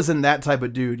wasn't that type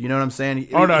of dude. You know what I'm saying?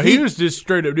 He was just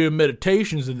straight up doing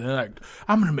meditations and like,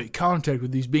 I'm going to make contact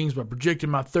with these beings by projecting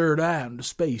my third eye into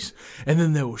space, and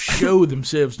then they will show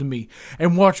themselves to me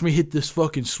and watch me hit this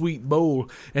fucking sweet bowl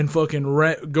and fucking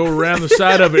go around the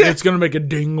side of it, and it's going to make a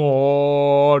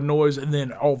ding-aw noise, and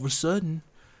then all of a sudden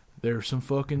there's some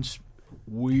fucking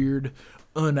weird,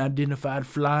 unidentified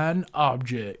flying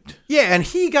object. Yeah, and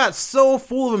he got so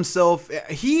full of himself.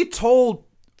 He told,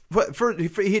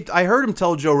 I heard him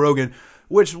tell Joe Rogan,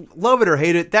 which, love it or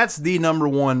hate it, that's the number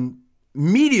one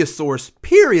media source,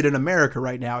 period, in America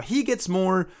right now. He gets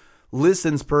more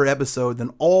listens per episode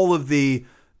than all of the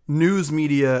news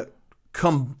media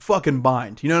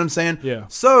combined. You know what I'm saying? Yeah.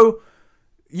 So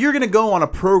you're going to go on a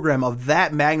program of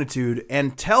that magnitude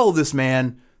and tell this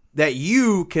man that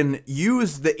you can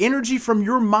use the energy from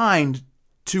your mind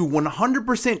to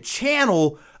 100%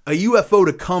 channel a UFO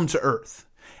to come to Earth,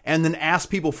 and then ask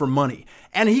people for money.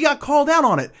 And he got called out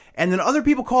on it. And then other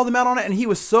people called him out on it, and he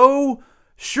was so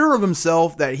sure of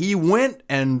himself that he went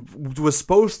and was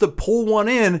supposed to pull one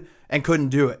in and couldn't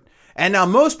do it. And now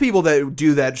most people that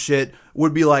do that shit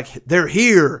would be like, they're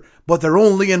here, but they're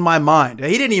only in my mind.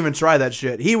 He didn't even try that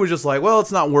shit. He was just like, well,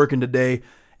 it's not working today.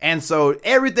 And so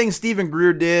everything Stephen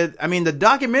Greer did, I mean, the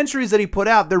documentaries that he put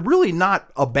out, they're really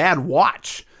not a bad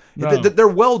watch. No. They're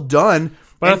well done.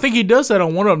 But I think he does that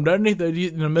on one of them, doesn't he?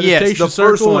 In the meditation yes, the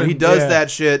circle, first one, he does that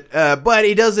shit. But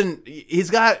he doesn't, he's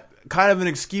got kind of an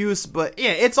excuse, but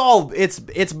yeah, it's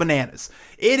bananas.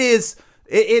 It's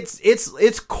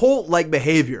cult-like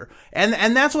behavior.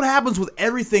 And that's what happens with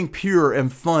everything pure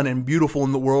and fun and beautiful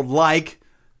in the world, like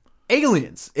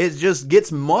aliens. It just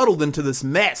gets muddled into this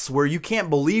mess where you can't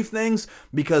believe things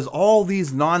because all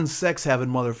these non-sex having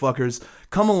motherfuckers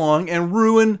come along and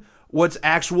ruin what's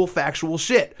actual factual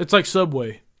shit. It's like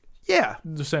Subway. Yeah.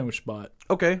 The sandwich spot.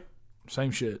 Okay.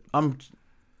 Same shit.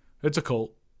 It's a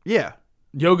cult. Yeah.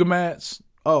 Yoga mats.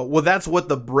 Oh, well, that's what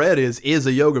the bread is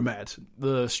a yoga mat.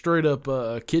 The straight up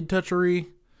kid touchery.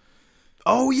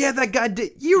 Oh, yeah, that guy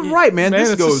did. You're right, man.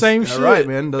 This goes the same shit. Right,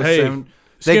 man.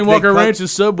 Skinwalker Ranch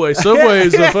is Subway. Subway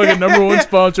is the fucking number one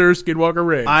sponsor of Skinwalker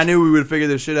Ranch. I knew we would figure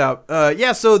this shit out.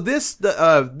 Yeah, so this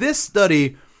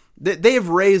study, they have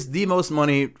raised the most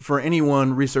money for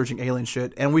anyone researching alien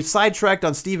shit. And we sidetracked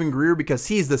on Stephen Greer because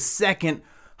he's the second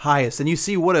highest. And you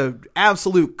see what an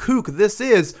absolute kook this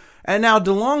is. And now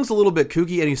DeLong's a little bit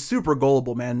kooky and he's super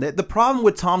gullible, man. The problem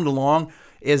with Tom DeLong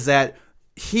is that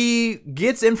he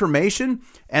gets information,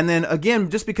 and then again,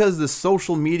 just because of the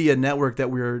social media network that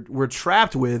we're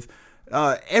trapped with,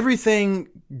 everything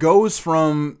goes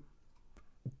from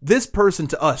this person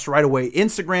to us right away.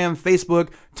 Instagram, Facebook,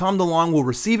 Tom DeLong will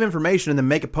receive information and then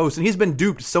make a post. And he's been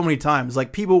duped so many times.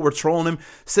 Like, people were trolling him,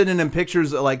 sending him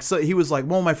pictures. Like, so he was like,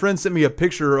 well, my friend sent me a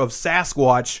picture of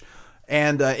Sasquatch,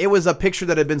 And it was a picture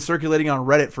that had been circulating on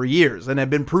Reddit for years and had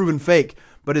been proven fake.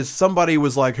 But as somebody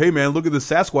was like, hey, man, look at the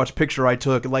Sasquatch picture I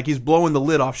took. And like, he's blowing the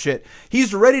lid off shit.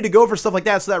 He's ready to go for stuff like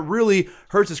that. So that really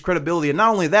hurts his credibility. And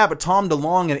not only that, but Tom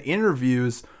DeLonge in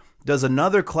interviews does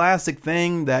another classic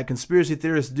thing that conspiracy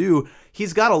theorists do.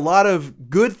 He's got a lot of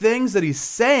good things that he's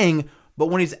saying, but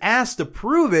when he's asked to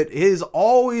prove it, he's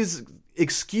always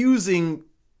excusing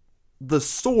the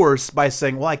source by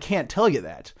saying, well, I can't tell you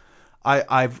that.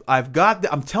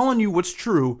 I'm telling you what's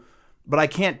true, but I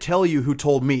can't tell you who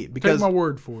told me. Because, take my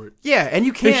word for it. Yeah, and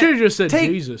you can't. He should have just said take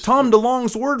Jesus. Tom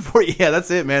DeLonge's word for it. Yeah, that's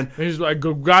it, man. He's like,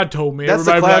 God told me. That's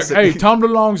Everybody the classic. Like, hey, Tom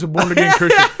DeLonge's a born again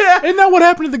Christian. Isn't that what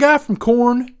happened to the guy from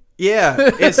Korn? Yeah,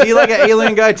 is he like an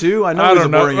alien guy too? I know he's a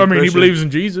born again Christian. He believes in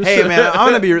Jesus. Hey, man, I'm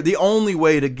gonna be the only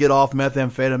way to get off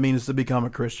methamphetamine is to become a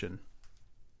Christian.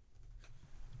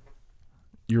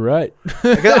 You're right.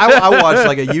 I watched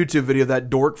like a YouTube video of that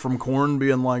dork from Korn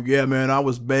being like, yeah, man, I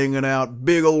was banging out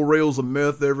big old rails of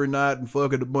meth every night and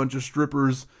fucking a bunch of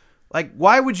strippers. Like,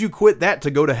 why would you quit that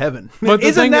to go to heaven? But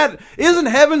isn't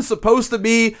heaven supposed to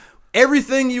be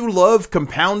everything you love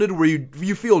compounded where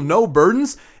you feel no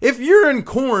burdens? If you're in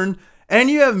Korn and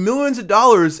you have millions of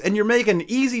dollars and you're making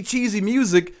easy, cheesy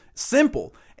music,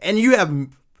 simple, and you have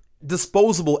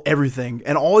disposable everything,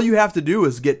 and all you have to do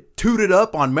is get tooted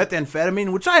up on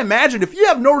methamphetamine, which I imagine if you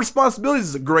have no responsibilities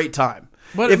is a great time.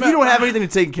 But if you don't have anything to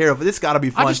take care of, it's got to be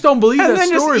fun. I just don't believe and that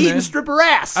then story, just eating man. stripper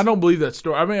ass. I don't believe that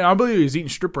story. I mean, I believe he's eating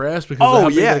stripper ass because oh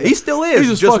yeah, he still is.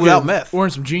 He's just without meth,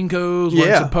 wearing some Jinkos,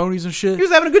 wearing some ponies and shit. He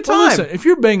was having a good time. Well, listen, if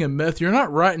you're banging meth, you're not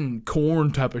writing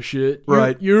Korn type of shit,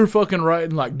 right? You're fucking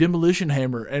writing like Demolition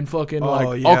Hammer and fucking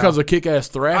all kinds of kick ass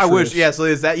thrash. I wish, yeah. So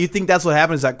is that you think that's what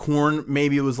happens? That Korn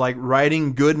maybe it was like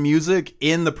writing good music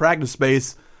in the practice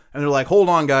space. And they're like, hold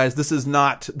on, guys, this is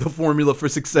not the formula for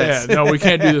success. Yeah, no, we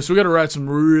can't do this. We got to write some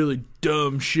really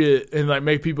dumb shit and like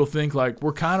make people think like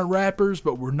we're kind of rappers,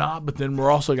 but we're not. But then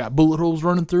we're also got bullet holes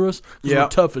running through us. We're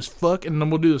tough as fuck. And then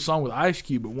we'll do the song with Ice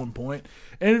Cube at one point,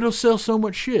 and it'll sell so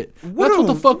much shit. That's what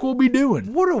the fuck we'll be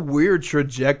doing. What a weird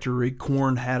trajectory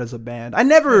Korn had as a band. I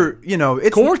never,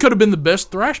 Korn could have been the best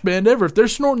thrash band ever if they're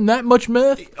snorting that much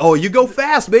meth. Oh, you go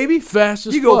fast, baby. Fast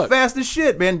as you fuck. go fast as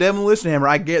shit, man. Demolition Hammer.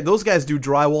 I get those guys do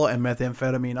drywall and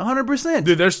methamphetamine 100%.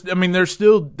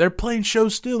 Dude, they're playing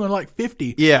shows still. They're like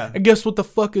 50. Yeah. And guess what the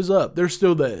fuck is up? They're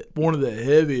still one of the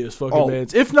heaviest fucking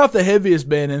bands, if not the heaviest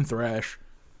band in thrash.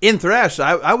 In thrash,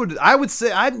 I would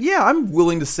say, I'm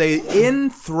willing to say in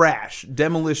thrash,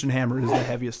 Demolition Hammer is the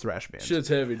heaviest thrash band. Shit's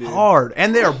heavy, dude. Hard,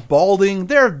 and they're balding.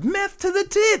 They're meth to the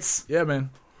tits. Yeah, man.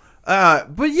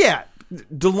 But yeah,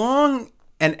 DeLonge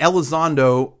and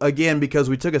Elizondo, again, because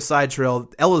we took a side trail,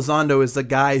 Elizondo is the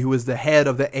guy who is the head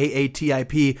of the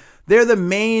AATIP. They're the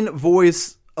main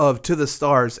voice of To the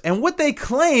Stars. And what they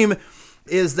claim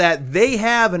is that they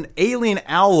have an alien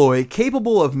alloy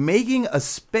capable of making a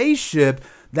spaceship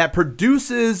that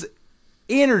produces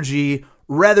energy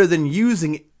rather than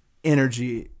using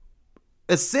energy.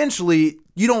 Essentially,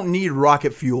 you don't need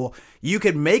rocket fuel. You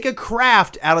can make a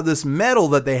craft out of this metal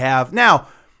that they have. Now,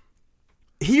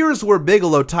 here's where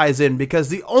Bigelow ties in, because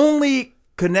the only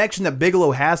connection that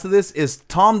Bigelow has to this is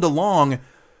Tom DeLonge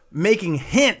making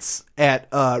hints at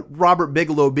Robert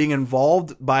Bigelow being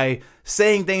involved by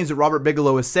saying things that Robert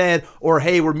Bigelow has said, or,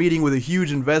 hey, we're meeting with a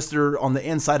huge investor on the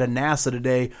inside of NASA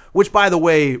today, which, by the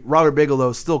way, Robert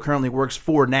Bigelow still currently works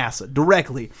for NASA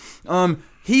directly.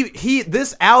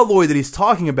 This alloy that he's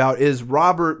talking about is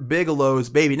Robert Bigelow's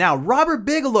baby. Now, Robert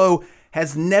Bigelow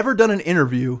has never done an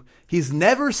interview. He's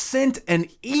never sent an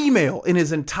email in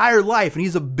his entire life, and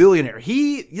he's a billionaire.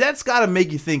 That's got to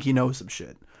make you think he knows some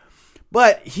shit.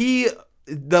 But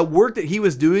the work that he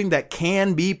was doing that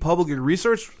can be publicly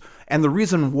researched, and the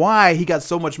reason why he got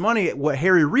so much money, what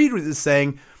Harry Reid is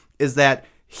saying is that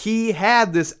he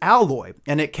had this alloy,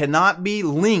 and it cannot be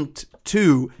linked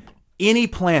to any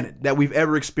planet that we've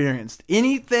ever experienced.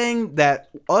 Anything that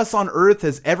us on Earth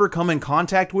has ever come in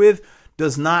contact with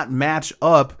does not match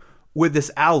up with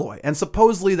this alloy. And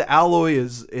supposedly the alloy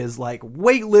is like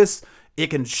weightless. It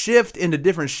can shift into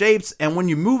different shapes, and when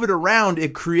you move it around,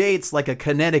 it creates like a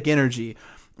kinetic energy.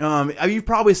 You've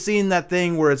probably seen that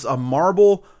thing where it's a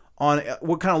marble on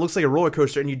what kind of looks like a roller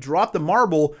coaster, and you drop the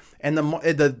marble, and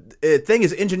the thing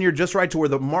is engineered just right to where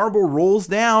the marble rolls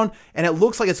down, and it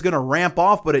looks like it's going to ramp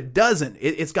off, but it doesn't.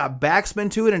 It's got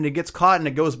backspin to it, and it gets caught, and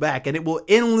it goes back, and it will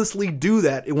endlessly do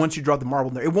that once you drop the marble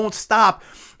in there. It won't stop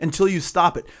until you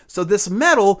stop it. So this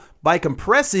metal, by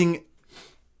compressing,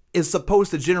 is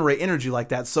supposed to generate energy like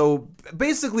that. So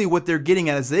basically what they're getting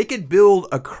at is they could build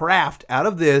a craft out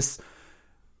of this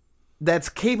that's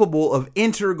capable of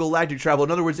intergalactic travel.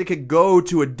 In other words, it could go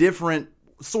to a different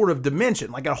sort of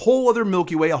dimension, like a whole other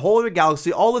Milky Way, a whole other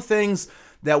galaxy, all the things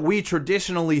that we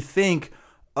traditionally think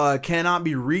cannot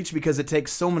be reached because it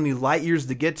takes so many light years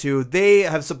to get to. They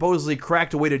have supposedly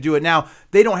cracked a way to do it. Now,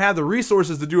 they don't have the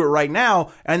resources to do it right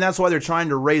now, and that's why they're trying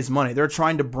to raise money. They're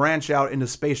trying to branch out into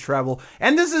space travel.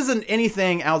 And this isn't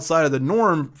anything outside of the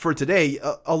norm for today.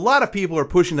 A lot of people are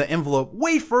pushing the envelope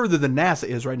way further than NASA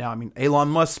is right now. I mean, Elon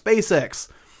Musk, SpaceX.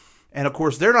 And of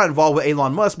course, they're not involved with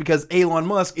Elon Musk because Elon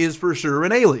Musk is for sure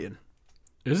an alien.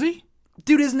 Is he?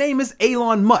 Dude, his name is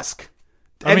Elon Musk.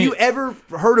 Have you ever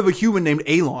heard of a human named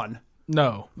Elon?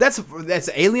 No. That's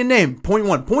an alien name. Point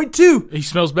one. Point two. He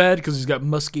smells bad because he's got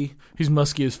musky. He's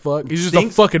musky as fuck. He's just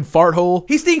Stinks. a fucking fart hole.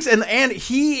 He stinks, and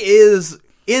he is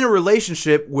in a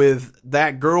relationship with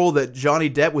that girl that Johnny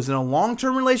Depp was in a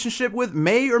long-term relationship with.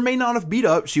 May or may not have beat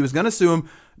up. She was going to sue him.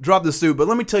 Dropped the suit. But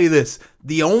let me tell you this.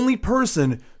 The only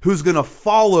person who's going to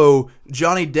follow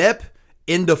Johnny Depp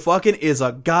into fucking is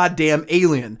a goddamn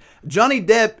alien. Johnny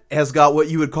Depp has got what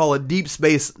you would call a Deep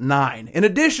Space Nine. In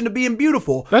addition to being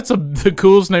beautiful. That's the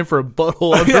coolest name for a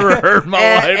butthole I've ever heard in my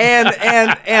life.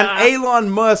 And Elon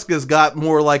Musk has got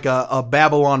more like a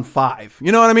Babylon 5.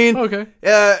 You know what I mean? Okay.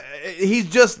 He's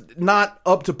just not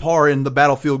up to par in the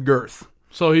battlefield girth.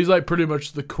 So he's like pretty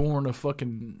much the corn of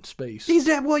fucking space. He's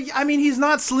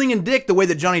not slinging dick the way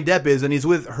that Johnny Depp is, and he's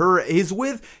with her. He's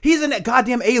a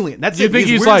goddamn alien. That's it. Think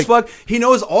he's weird like, as fuck. He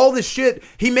knows all this shit.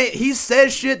 He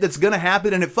says shit that's gonna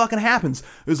happen, and it fucking happens.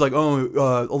 It's like,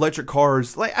 electric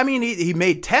cars. Like, I mean, he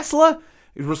made Tesla.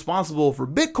 He's responsible for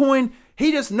Bitcoin.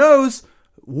 He just knows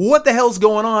what the hell's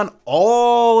going on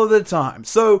all of the time.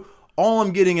 So all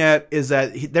I'm getting at is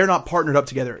that they're not partnered up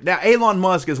together. Now, Elon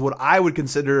Musk is what I would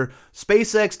consider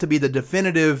SpaceX to be the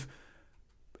definitive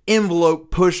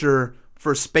envelope pusher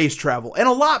for space travel. And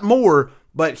a lot more,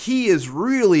 but he is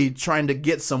really trying to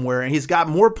get somewhere, and he's got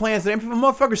more plans than any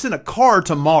motherfucker send a car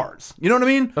to Mars. You know what I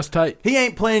mean? That's tight. He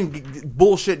ain't playing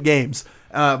bullshit games.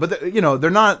 But they're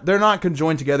not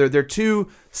conjoined together. They're two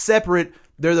separate.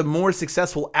 They're the more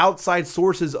successful outside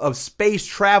sources of space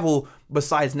travel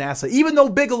besides NASA. Even though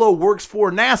Bigelow works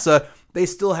for NASA, they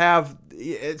still have,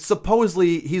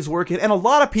 supposedly he's working. And a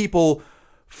lot of people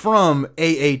from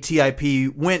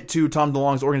AATIP went to Tom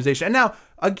DeLonge's organization. And now,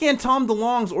 again, Tom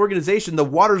DeLonge's organization, the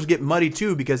waters get muddy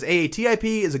too, because AATIP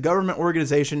is a government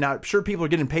organization. Now, sure, people are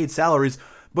getting paid salaries,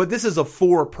 but this is a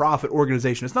for-profit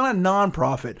organization. It's not a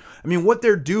non-profit. I mean, what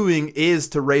they're doing is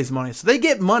to raise money. So they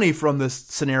get money from this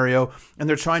scenario, and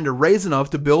they're trying to raise enough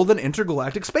to build an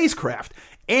intergalactic spacecraft.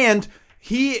 And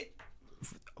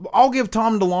I'll give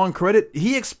Tom DeLonge credit.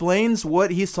 He explains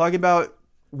what he's talking about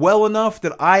well enough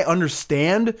that I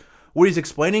understand what he's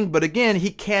explaining. But again,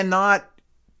 he cannot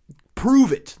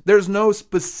prove it. There's no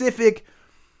specific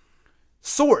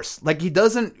source. Like, he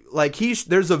doesn't, like,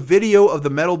 there's a video of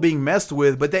the metal being messed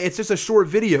with, but it's just a short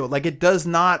video. Like, it does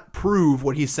not prove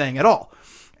what he's saying at all.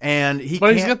 And he's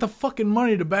got the fucking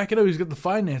money to back it up. He's got the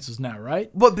finances now, right?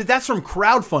 But that's from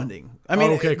crowdfunding. I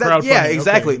mean, crowdfunding. Yeah,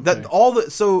 exactly. Okay.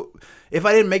 So if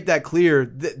I didn't make that clear,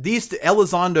 these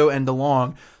Elizondo and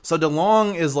DeLonge. So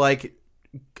DeLonge is like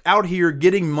out here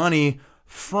getting money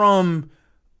from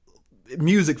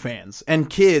music fans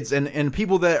and kids and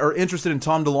people that are interested in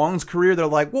Tom DeLonge's career. They're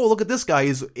like, whoa, look at this guy.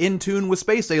 He's in tune with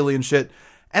space alien shit.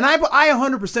 And I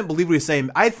 100% believe what he's saying.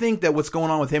 I think that what's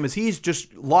going on with him is he's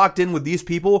just locked in with these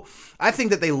people. I think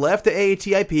that they left the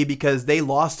AATIP because they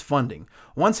lost funding.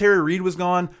 Once Harry Reid was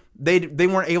gone, they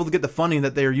weren't able to get the funding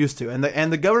that they were used to.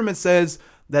 And the government says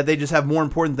that they just have more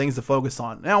important things to focus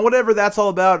on. Now, whatever that's all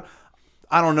about,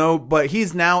 I don't know, but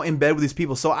he's now in bed with these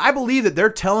people. So I believe that they're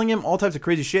telling him all types of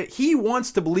crazy shit. He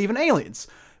wants to believe in aliens.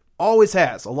 Always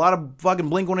has. A lot of fucking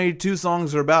Blink-182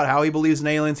 songs are about how he believes in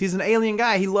aliens. He's an alien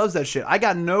guy. He loves that shit. I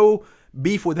got no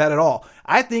beef with that at all.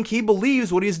 I think he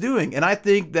believes what he's doing, and I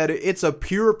think that it's a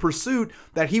pure pursuit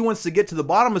that he wants to get to the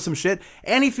bottom of some shit,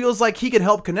 and he feels like he can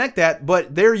help connect that,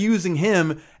 but they're using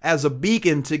him as a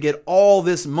beacon to get all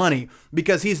this money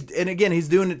because he's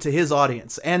doing it to his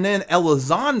audience. And then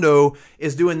Elizondo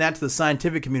is doing that to the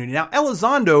scientific community. Now,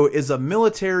 Elizondo is a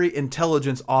military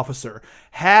intelligence officer,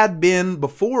 had been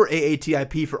before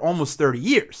AATIP for almost 30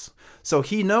 years. So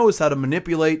he knows how to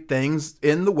manipulate things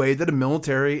in the way that a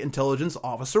military intelligence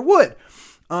officer would.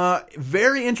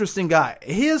 Very interesting guy.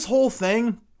 His whole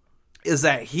thing is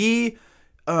that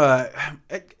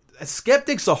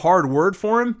skeptic's a hard word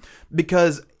for him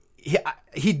because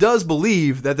he does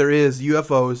believe that there is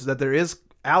UFOs, that there is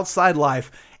outside life.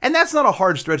 And that's not a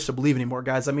hard stretch to believe anymore,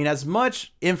 guys. I mean, as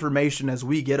much information as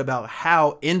we get about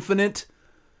how infinite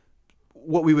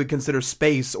what we would consider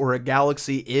space or a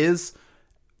galaxy is,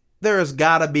 there has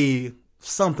got to be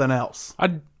something else.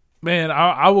 Man,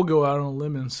 I will go out on a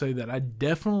limb and say that I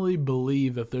definitely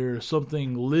believe that there is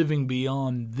something living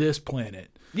beyond this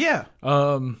planet. Yeah.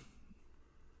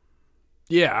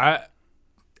 Yeah,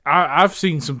 I've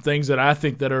seen some things that I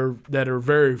think that are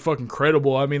very fucking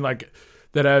credible. I mean, like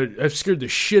that have scared the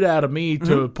shit out of me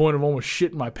to a point of almost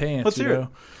shitting my pants. Let's hear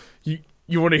it.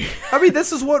 You want to? I mean,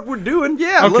 this is what we're doing.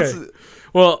 Yeah. Okay.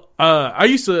 Well, I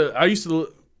used to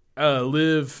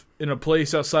live in a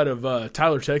place outside of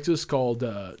Tyler, Texas, called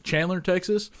Chandler,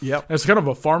 Texas. Yep. And it's kind of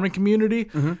a farming community.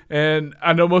 Mm-hmm. And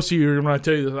I know most of you are going to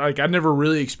tell you, like, I never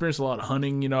really experienced a lot of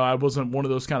hunting. You know, I wasn't one of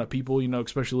those kind of people, you know,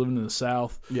 especially living in the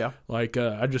South. Yeah. Like,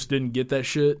 I just didn't get that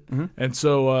shit. Mm-hmm. And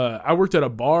so I worked at a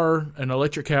bar, an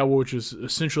Electric Cowboy, which is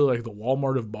essentially like the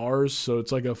Walmart of bars. So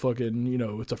it's like a fucking, you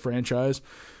know, it's a franchise.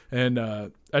 And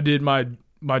I did my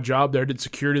job there. I did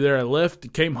security there. I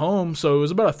left, came home. So it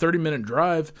was about a 30-minute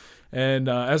drive. And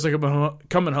as I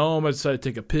coming home, I decided to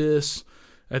take a piss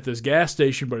at this gas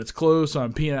station, but it's closed, so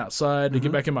I'm peeing outside to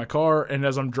get back in my car. And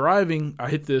as I'm driving, I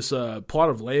hit this plot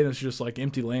of land. It's just like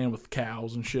empty land with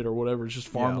cows and shit or whatever. It's just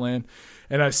farmland.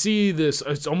 Yeah. And I see this.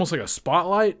 It's almost like a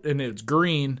spotlight, and it's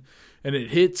green, and it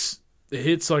hits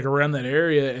like around that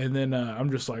area. And then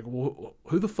I'm just like, well,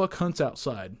 who the fuck hunts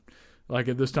outside? Like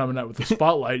at this time of night with the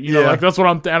spotlight, you know, like that's what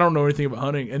I don't know anything about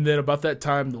hunting. And then about that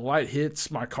time, the light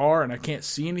hits my car and I can't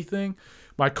see anything.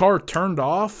 My car turned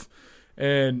off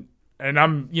and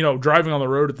I'm, you know, driving on the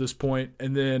road at this point.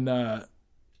 And then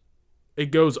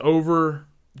it goes over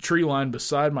the tree line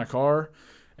beside my car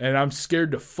and I'm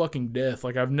scared to fucking death.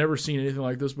 Like I've never seen anything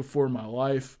like this before in my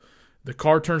life. The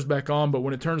car turns back on, but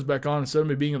when it turns back on, instead of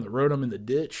me being in the road, I'm in the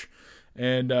ditch.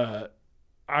 And,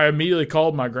 I immediately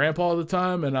called my grandpa at the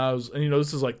time, and you know,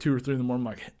 this is like 2 or 3 in the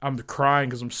morning. I'm crying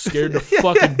because I'm scared to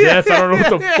fucking death. I don't know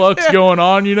what the fuck's going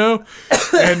on, you know?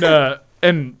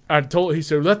 And I told, he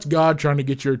said, well, that's God trying to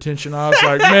get your attention. I was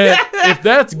like, man, if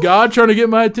that's God trying to get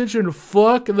my attention,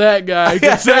 fuck that guy,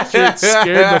 because that shit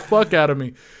scared the fuck out of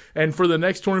me. And for the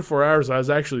next 24 hours, I was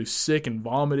actually sick and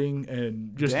vomiting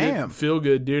and just didn't feel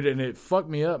good, dude. And it fucked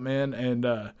me up, man.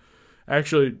 And,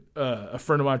 actually, a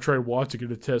friend of mine, Trey Watson,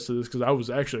 could attest to this because I was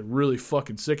actually really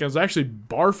fucking sick. I was actually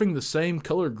barfing the same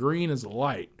color green as the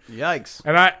light. Yikes!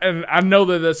 And I know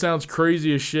that sounds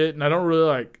crazy as shit, and I don't really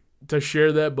like to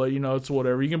share that, but you know, it's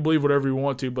whatever. You can believe whatever you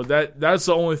want to, but that's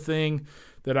the only thing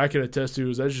that I can attest to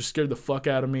is that just scared the fuck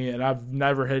out of me, and I've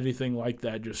never had anything like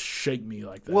that just shake me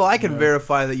like that. Well, I can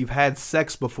verify that you've had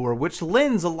sex before, which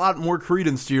lends a lot more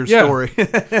credence to your story.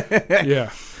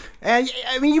 Yeah. And,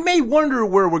 I mean, you may wonder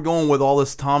where we're going with all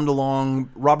this Tom DeLonge,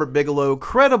 Robert Bigelow,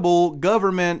 credible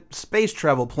government space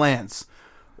travel plans.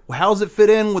 How's it fit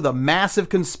in with a massive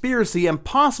conspiracy and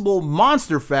possible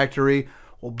monster factory?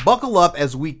 Well, buckle up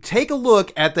as we take a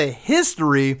look at the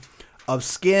history of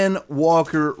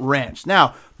Skinwalker Ranch.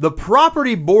 Now, the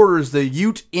property borders the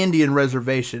Ute Indian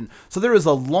Reservation, so there is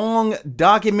a long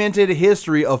documented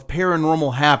history of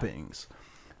paranormal happenings.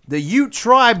 The Ute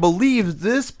tribe believes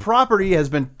this property has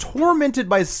been tormented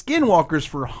by skinwalkers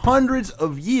for hundreds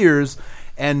of years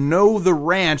and know the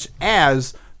ranch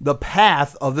as the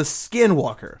path of the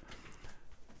skinwalker.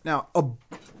 Now, a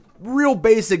real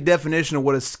basic definition of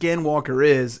what a skinwalker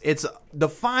is, it's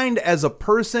defined as a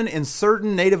person in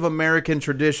certain Native American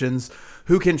traditions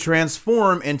who can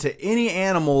transform into any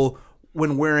animal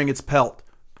when wearing its pelt.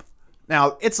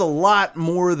 Now, it's a lot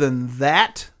more than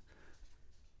that.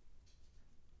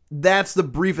 That's the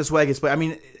briefest way I can explain. I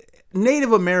mean,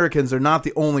 Native Americans are not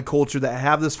the only culture that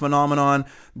have this phenomenon.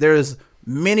 There's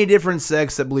many different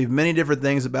sects that believe many different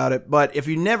things about it. But if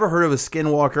you never heard of a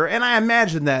skinwalker, and I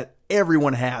imagine that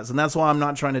everyone has, and that's why I'm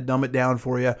not trying to dumb it down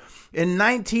for you. In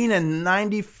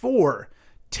 1994,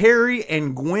 Terry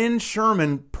and Gwen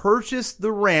Sherman purchased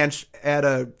the ranch at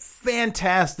a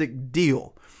fantastic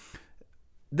deal.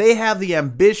 They have the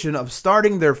ambition of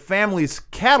starting their family's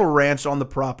cattle ranch on the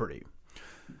property.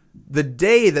 The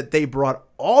day that they brought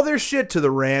all their shit to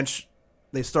the ranch,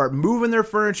 they start moving their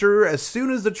furniture. As soon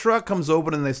as the truck comes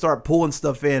open and they start pulling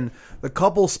stuff in, the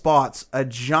couple spots a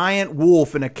giant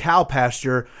wolf in a cow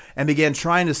pasture and began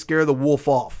trying to scare the wolf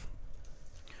off.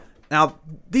 Now,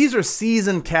 these are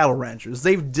seasoned cattle ranchers.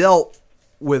 They've dealt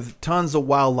with tons of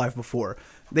wildlife before.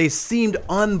 They seemed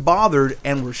unbothered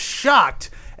and were shocked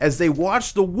as they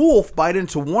watched the wolf bite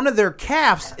into one of their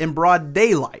calves in broad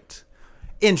daylight.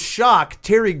 In shock,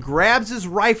 Terry grabs his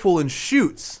rifle and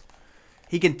shoots.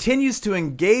 He continues to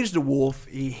engage the wolf.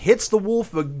 He hits the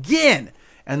wolf again,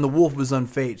 and the wolf is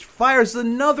unfazed. Fires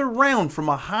another round from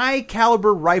a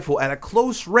high-caliber rifle at a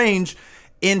close range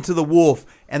into the wolf,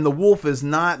 and the wolf is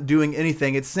not doing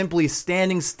anything. It's simply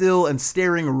standing still and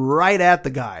staring right at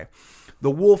the guy.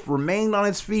 The wolf remained on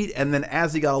its feet, and then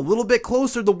as he got a little bit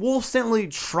closer, the wolf simply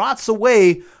trots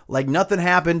away like nothing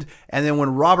happened. And then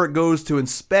when Robert goes to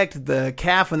inspect the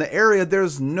calf in the area,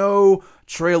 there's no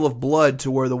trail of blood to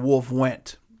where the wolf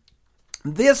went.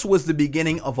 This was the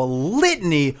beginning of a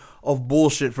litany of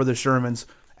bullshit for the Shermans.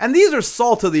 And these are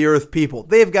salt of the earth people.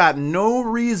 They've got no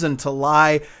reason to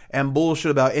lie and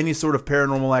bullshit about any sort of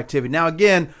paranormal activity. Now,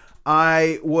 again,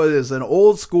 I was an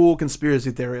old school conspiracy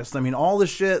theorist. I mean, all the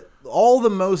shit, all the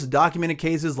most documented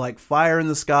cases like Fire in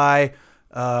the Sky,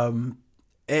 the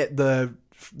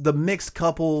mixed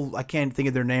couple, I can't think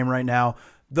of their name right now.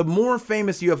 The more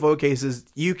famous UFO cases,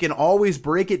 you can always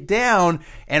break it down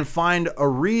and find a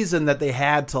reason that they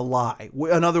had to lie.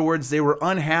 In other words, they were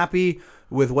unhappy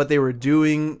with what they were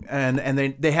doing, and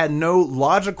they had no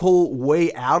logical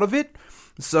way out of it.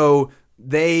 So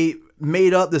they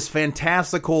made up this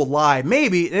fantastical lie.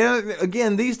 Maybe,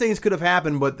 again, these things could have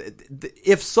happened, but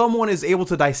if someone is able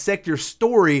to dissect your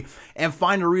story and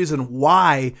find a reason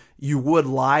why you would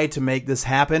lie to make this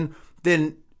happen,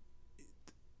 then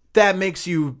that makes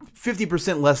you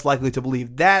 50% less likely to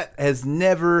believe. That has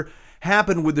never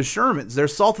happened with the Shermans. They're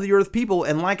salt of the earth people,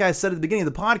 and like I said at the beginning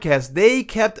of the podcast, they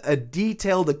kept a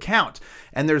detailed account,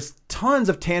 and there's tons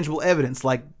of tangible evidence,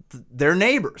 like their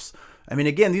neighbors. I mean,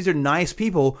 again, these are nice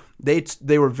people.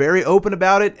 They were very open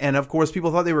about it, and of course, people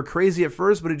thought they were crazy at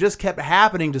first, but it just kept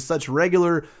happening to such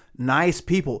regular, nice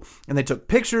people. And they took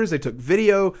pictures, they took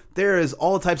video. There is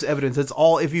all types of evidence. It's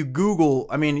all, if you Google,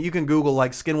 I mean, you can Google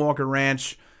like Skinwalker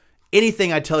Ranch,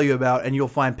 anything I tell you about, and you'll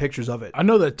find pictures of it. I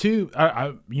know that too.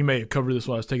 You may have covered this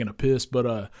while I was taking a piss,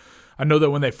 but I know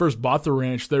that when they first bought the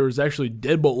ranch, there was actually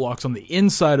deadbolt locks on the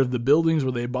inside of the buildings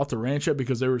where they bought the ranch at,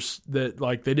 because they were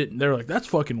like, that's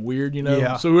fucking weird, you know?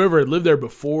 Yeah. So whoever had lived there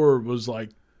before was like,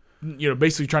 you know,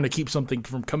 basically trying to keep something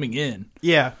from coming in.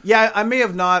 Yeah. Yeah, I may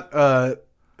have not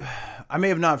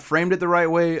framed it the right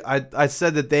way. I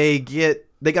said that they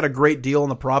got a great deal on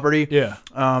the property. Yeah.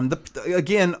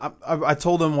 Again, I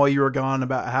told them while you were gone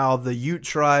about how the Ute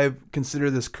tribe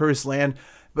consider this cursed land.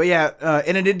 But yeah,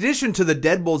 and in addition to the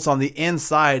deadbolts on the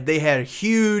inside, they had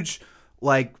huge,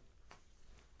 like,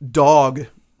 dog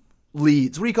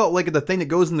leads. What do you call it? Like the thing that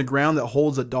goes in the ground that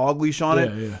holds a dog leash on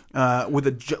it. Yeah. With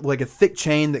a thick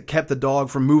chain that kept the dog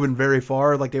from moving very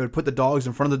far. Like they would put the dogs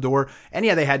in front of the door. And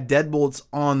yeah, they had deadbolts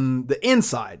on the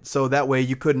inside, so that way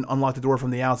you couldn't unlock the door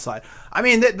from the outside. I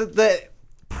mean, the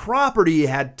property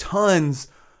had tons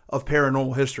of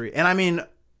paranormal history. And I mean,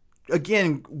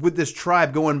 again, with this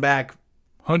tribe going back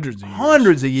hundreds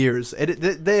of years.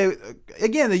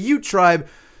 The Ute tribe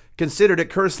considered it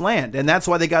cursed land, and that's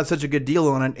why they got such a good deal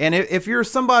on it. And if you're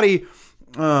somebody,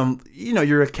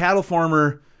 you're a cattle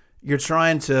farmer, you're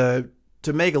trying to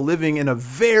make a living in a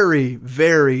very,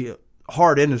 very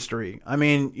hard industry. I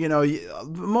mean,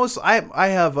 I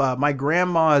have my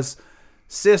grandma's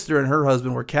sister and her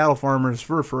husband were cattle farmers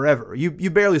for forever. You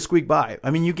barely squeak by. I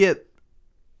mean, you get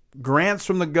grants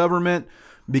from the government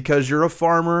because you're a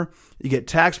farmer. You get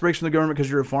tax breaks from the government because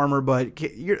you're a farmer. But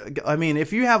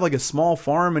if you have like a small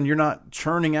farm and you're not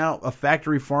churning out a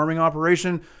factory farming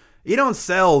operation, you don't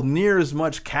sell near as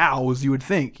much cow as you would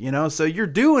think, So you're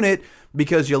doing it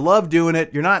because you love doing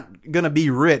it. You're not going to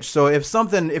be rich. So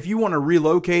if you want to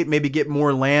relocate, maybe get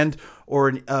more land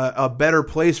or a better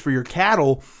place for your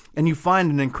cattle, and you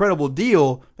find an incredible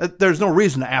deal, there's no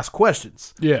reason to ask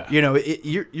questions. Yeah.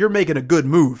 You're making a good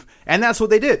move. And that's what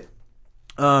they did.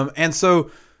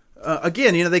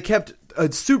 Again, they kept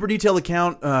a super detailed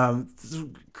account,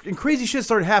 and crazy shit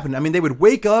started happening. I mean, they would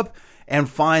wake up and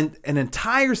find an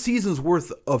entire season's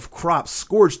worth of crops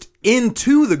scorched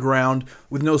into the ground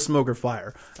with no smoke or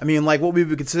fire. I mean, like what we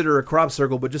would consider a crop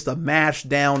circle, but just a mashed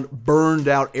down, burned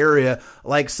out area,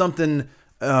 like something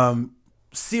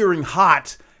searing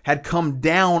hot had come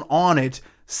down on it,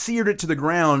 seared it to the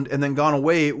ground, and then gone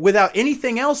away without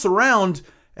anything else around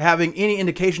having any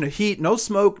indication of heat, no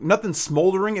smoke, nothing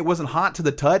smoldering. It wasn't hot to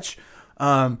the touch.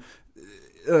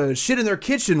 Shit in their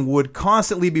kitchen would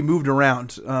constantly be moved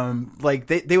around. Like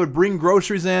they would bring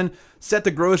groceries in, set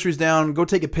the groceries down, go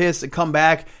take a piss, and come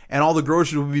back, and all the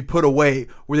groceries would be put away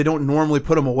where they don't normally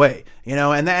put them away.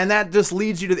 And that just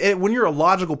leads you to, when you're a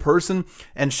logical person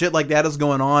and shit like that is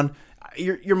going on,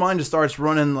 your mind just starts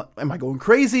running. Am I going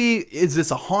crazy? Is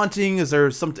this a haunting? Is there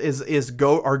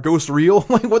are ghosts real?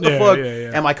 Like what the fuck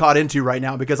am I caught into right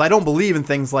now? Because I don't believe in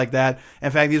things like that. In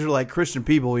fact, these are like Christian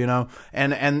people,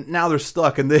 and now they're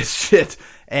stuck in this shit,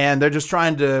 and they're just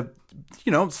trying to,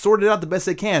 sort it out the best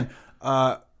they can.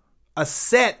 A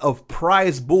set of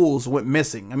prize bulls went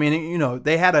missing. I mean,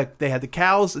 they had the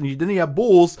cows, and then you have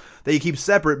bulls that you keep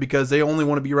separate because they only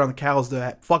want to be around the cows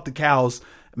to fuck the cows,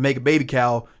 make a baby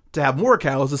cow, to have more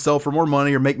cows to sell for more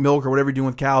money or make milk or whatever you're doing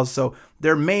with cows. So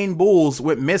their main bulls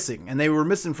went missing, and they were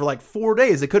missing for like 4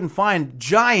 days. They couldn't find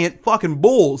giant fucking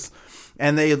bulls,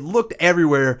 and they looked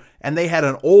everywhere, and they had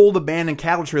an old abandoned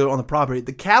cattle trailer on the property.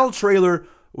 The cattle trailer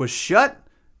was shut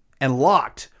and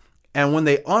locked, and when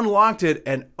they unlocked it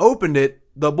and opened it,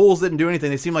 the bulls didn't do anything.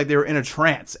 They seemed like they were in a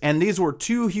trance, and these were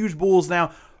 2 huge bulls.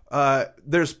 Now,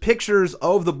 there's pictures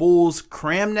of the bulls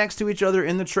crammed next to each other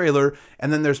in the trailer,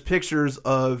 and then there's pictures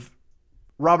of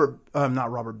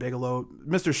not Robert Bigelow,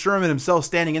 Mr. Sherman himself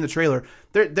standing in the trailer.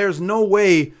 There's no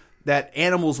way that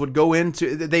animals would go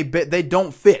into, they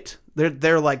don't fit.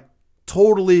 They're like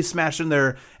totally smashed in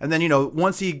there. And then, you know,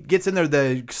 once he gets in there,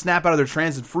 they snap out of their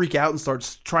trance and freak out and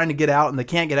starts trying to get out, and they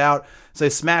can't get out. So they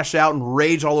smash out and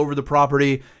rage all over the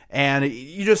property. And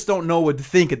you just don't know what to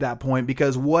think at that point,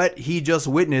 because what he just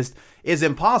witnessed is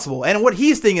impossible. And what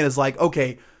he's thinking is like,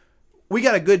 okay, we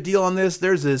got a good deal on this.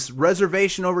 There's this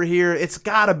reservation over here. It's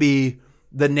got to be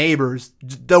the neighbors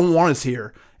don't want us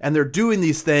here, and they're doing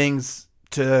these things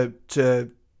to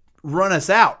run us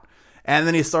out. And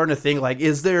then he's starting to think, like,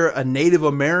 is there a Native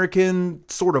American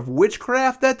sort of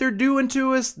witchcraft that they're doing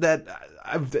to us that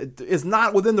is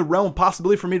not within the realm of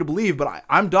possibility for me to believe, but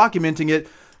I'm documenting it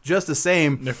just the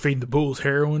same. They're feeding the bulls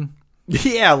heroin.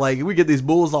 Yeah, like we get these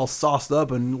bulls all sauced up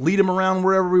and lead them around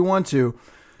wherever we want to.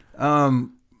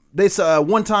 They saw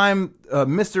one time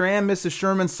Mr. and Mrs.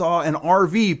 Sherman saw an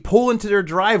RV pull into their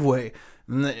driveway.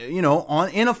 You know,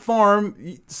 in a farm,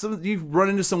 you run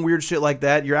into some weird shit like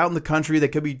that. You're out in the country. They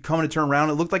could be coming to turn around.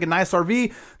 It looked like a nice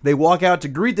RV. They walk out to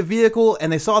greet the vehicle, and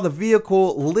they saw the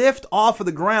vehicle lift off of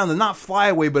the ground and not fly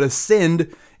away, but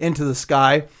ascend into the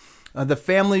sky. The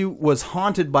family was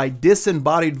haunted by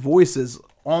disembodied voices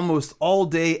almost all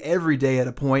day, every day at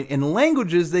a point, in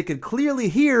languages they could clearly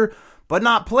hear but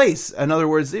not place. In other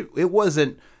words, it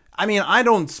wasn't... I mean, I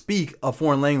don't speak a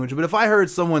foreign language, but if I heard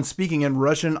someone speaking in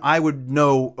Russian, I would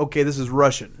know, okay, this is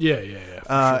Russian. Yeah.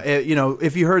 Sure. You know,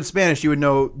 if you heard Spanish, you would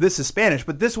know this is Spanish,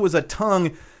 but this was a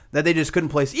tongue that they just couldn't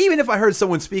place. Even if I heard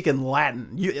someone speak in Latin,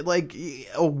 like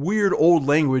a weird old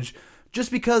language,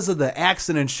 just because of the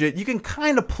accent and shit, you can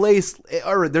kind of place,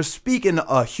 or they're speaking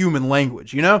a human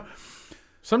language, you know?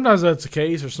 Sometimes that's the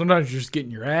case, or sometimes you're just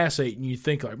getting your ass ate and you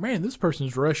think like, man, this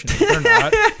person's Russian. They're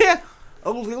not.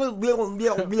 That's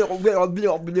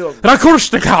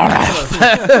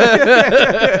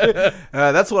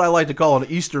what I like to call an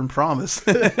Eastern promise.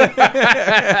 Then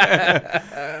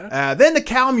the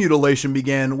cow mutilation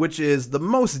began, which is the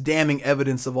most damning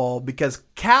evidence of all, because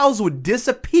cows would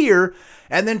disappear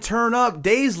and then turn up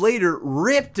days later,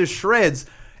 ripped to shreds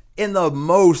in the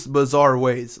most bizarre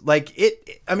ways. Like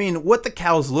what the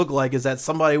cows look like is that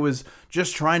somebody was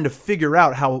just trying to figure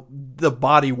out how the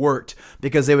body worked,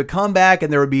 because they would come back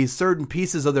and there would be certain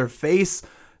pieces of their face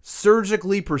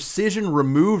surgically precision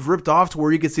removed, ripped off to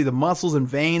where you could see the muscles and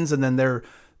veins, and then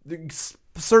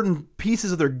certain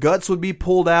pieces of their guts would be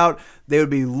pulled out. They would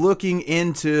be looking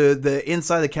into the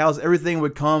inside of the cows. Everything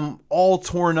would come all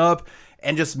torn up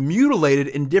and just mutilated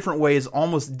in different ways,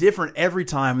 almost different every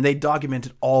time. And they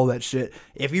documented all that shit.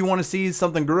 If you want to see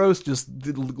something gross, just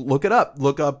look it up.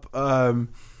 Look up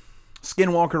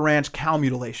Skinwalker Ranch cow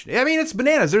mutilation. I mean, it's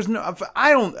bananas. There's no,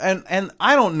 I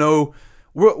don't know.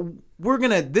 We're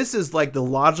gonna, this is like the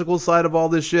logical side of all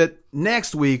this shit.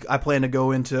 Next week, I plan to go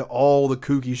into all the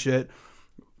kooky shit.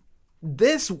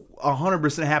 This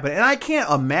 100% happened. And I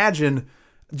can't imagine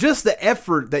just the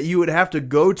effort that you would have to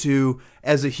go to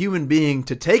as a human being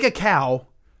to take a cow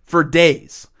for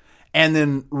days and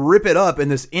then rip it up in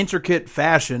this intricate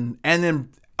fashion, and then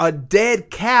a dead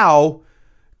cow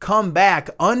come back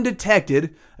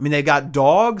undetected. I mean, they got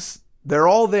dogs, they're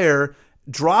all there,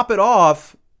 drop it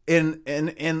off in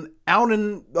out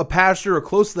in a pasture or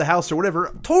close to the house or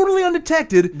whatever, totally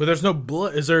undetected. But there's no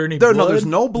blood. Is there any blood? No, there's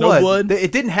no blood. No blood?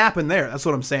 It didn't happen there. That's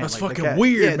what I'm saying. That's like fucking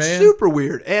weird, man. It's super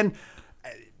weird. And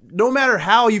no matter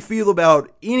how you feel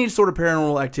about any sort of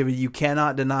paranormal activity, you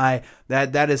cannot deny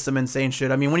that that is some insane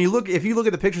shit. I mean, if you look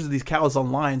at the pictures of these cows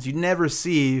online, you never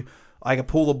see like a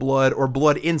pool of blood or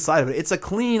blood inside of it. It's a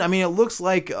clean, I mean, it looks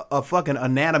like a fucking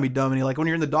anatomy dummy. Like when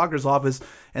you're in the doctor's office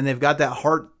and they've got that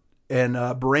heart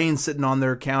and brain sitting on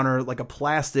their counter, like a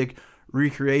plastic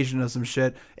recreation of some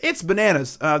shit. It's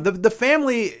bananas. The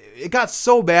family, it got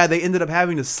so bad they ended up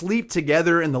having to sleep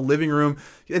together in the living room,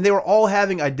 and they were all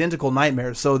having identical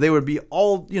nightmares. So they would be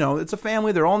all, it's a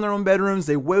family, they're all in their own bedrooms.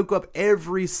 They woke up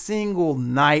every single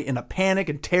night in a panic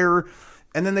and terror.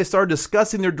 and then they started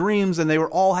discussing their dreams, and they were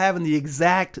all having the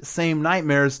exact same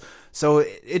nightmares. So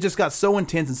it just got so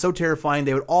intense and so terrifying.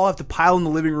 They would all have to pile in the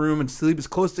living room and sleep as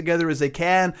close together as they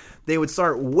can. They would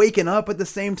start waking up at the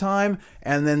same time,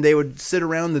 and then they would sit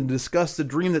around and discuss the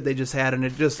dream that they just had, and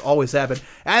it just always happened.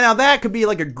 And now that could be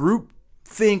like a group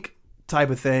think type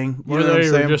of thing. You know what I'm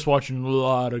They were saying? just watching a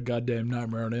lot of goddamn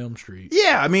Nightmare on Elm Street.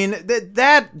 Yeah, I mean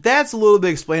that's a little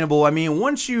bit explainable. I mean,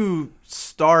 once you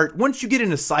get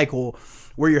in a cycle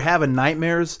where you're having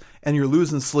nightmares and you're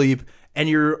losing sleep and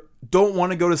you don't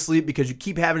want to go to sleep because you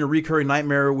keep having a recurring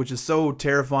nightmare, which is so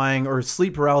terrifying, or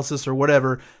sleep paralysis or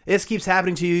whatever, it just keeps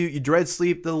happening to you. You dread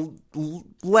sleep. The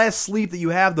less sleep that you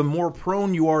have, the more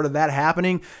prone you are to that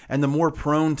happening, and the more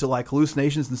prone to like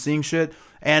hallucinations and seeing shit.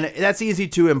 And that's easy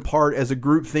to impart as a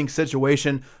groupthink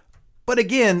situation. But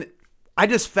again, I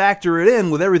just factor it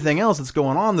in with everything else that's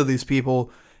going on to these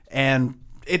people, and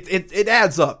it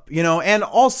adds up, you know. And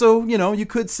also, you know, you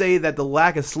could say that the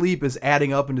lack of sleep is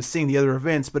adding up into seeing the other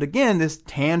events. But again, this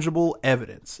tangible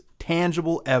evidence.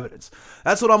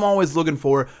 That's what I'm always looking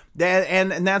for.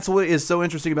 And that's what is so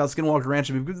interesting about Skinwalker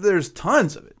Ranch, because there's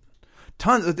tons of it.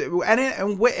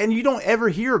 And you don't ever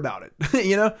hear about it,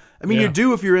 you know? I mean, You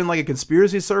do if you're in like a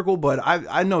conspiracy circle, but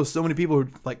I know so many people who are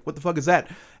like, what the fuck is that?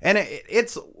 And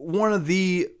it's one of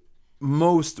the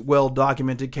most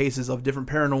well-documented cases of different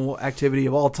paranormal activity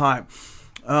of all time.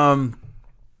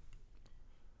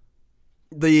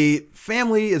 The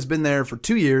family has been there for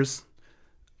 2 years.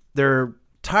 They're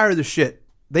tired of the shit.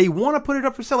 They want to put it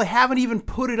up for sale. They haven't even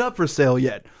put it up for sale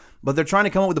yet, but they're trying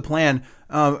to come up with a plan.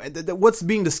 What's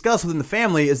being discussed within the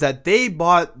family is that they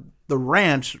bought the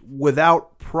ranch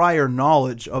without prior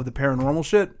knowledge of the paranormal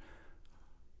shit.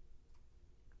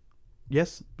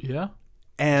 Yes? Yeah.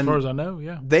 And as far as I know,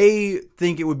 yeah. They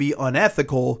think it would be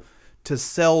unethical to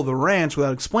sell the ranch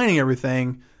without explaining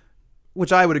everything,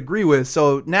 which I would agree with.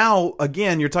 So now,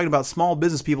 again, you're talking about small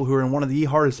business people who are in one of the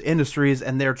hardest industries,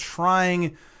 and they're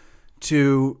trying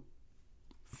to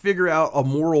figure out a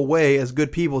moral way as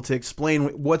good people to explain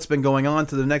what's been going on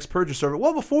to the next purchaser.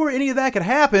 Well, before any of that could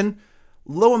happen,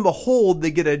 lo and behold, they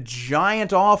get a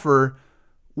giant offer,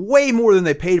 way more than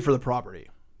they paid for the property.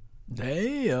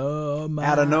 Damn.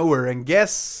 Out of nowhere. And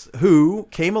guess who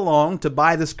came along to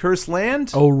buy this cursed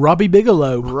land? Oh, Robbie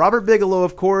Bigelow. Robert Bigelow,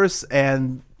 of course.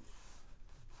 And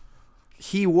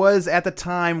he was at the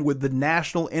time with the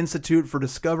National Institute for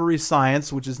Discovery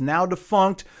Science, which is now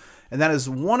defunct. And that is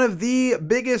one of the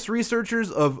biggest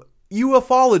researchers of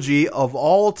ufology of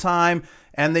all time.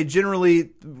 And they generally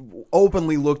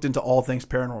openly looked into all things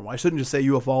paranormal. I shouldn't just say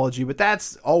ufology, but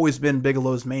that's always been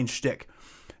Bigelow's main shtick.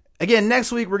 Again,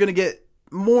 next week we're going to get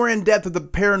more in depth with the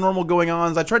paranormal going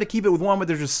on. I try to keep it with one, but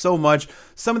there's just so much.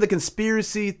 Some of the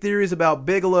conspiracy theories about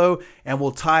Bigelow, and we'll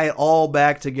tie it all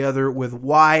back together with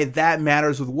why that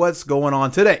matters with what's going on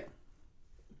today.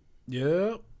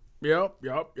 Yep.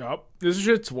 This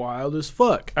shit's wild as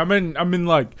fuck. I mean,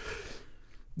 like,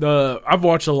 I've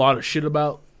watched a lot of shit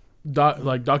about,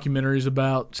 documentaries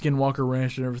about Skinwalker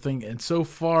Ranch and everything, and so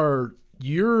far,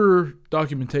 your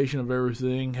documentation of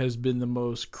everything has been the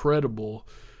most credible.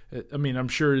 I mean, I'm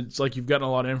sure it's like you've gotten a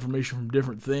lot of information from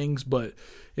different things, but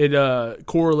it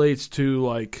correlates to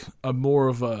like a more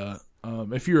of a,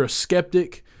 if you're a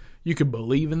skeptic, you can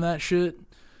believe in that shit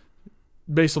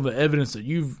based on the evidence that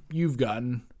you've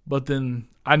gotten. But then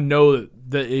I know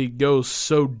that it goes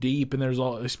so deep, and there's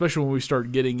all, especially when we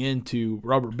start getting into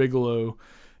Robert Bigelow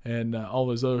and all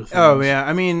those other things. Oh, yeah.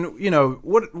 I mean, you know,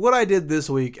 what I did this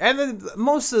week, and then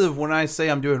most of when I say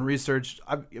I'm doing research,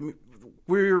 I mean,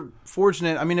 we're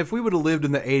fortunate. I mean, if we would have lived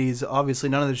in the 80s, obviously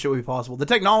none of this shit would be possible. The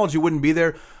technology wouldn't be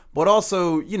there, but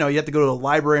also, you know, you have to go to the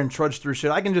library and trudge through shit.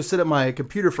 I can just sit at my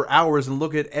computer for hours and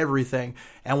look at everything.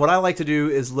 And what I like to do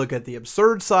is look at the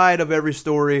absurd side of every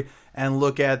story and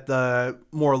look at the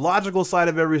more logical side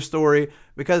of every story,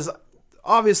 because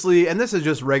obviously, and this is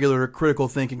just regular critical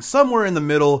thinking, somewhere in the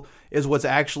middle is what's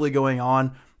actually going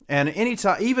on. And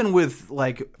anytime, even with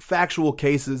like factual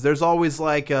cases, there's always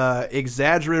like a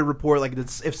exaggerated report. Like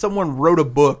if someone wrote a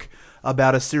book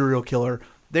about a serial killer,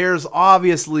 there's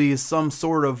obviously some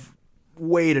sort of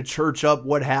way to church up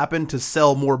what happened to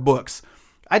sell more books.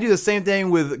 I do the same thing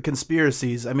with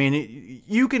conspiracies. I mean,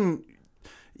 you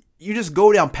just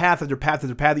go down path after path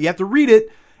after path. You have to read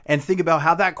it and think about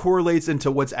how that correlates into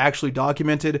what's actually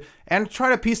documented and try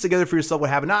to piece together for yourself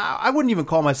what happened. Now, I wouldn't even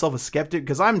call myself a skeptic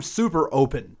because I'm super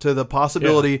open to the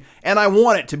possibility, and I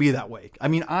want it to be that way. I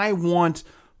mean, I want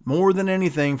more than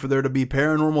anything for there to be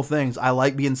paranormal things. I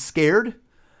like being scared,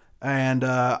 and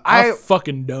I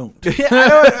fucking don't.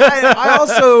 I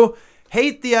also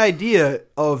hate the idea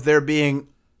of there being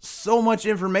so much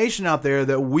information out there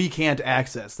that we can't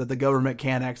access, that the government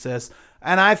can't access.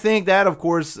 And I think that, of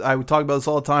course, I would talk about this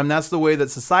all the time. That's the way that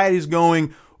society's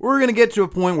going. We're going to get to a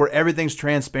point where everything's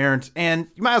transparent, and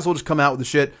you might as well just come out with the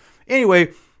shit.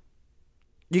 Anyway,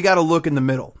 you got to look in the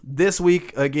middle. This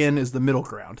week, again, is the middle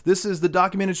ground. This is the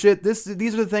documented shit. These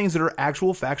are the things that are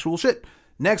actual factual shit.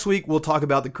 Next week, we'll talk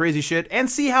about the crazy shit and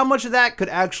see how much of that could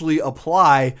actually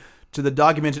apply to the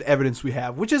documented evidence we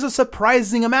have, which is a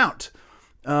surprising amount.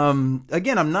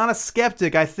 Again, I'm not a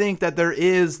skeptic. I think that there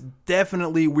is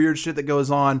definitely weird shit that goes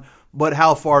on, but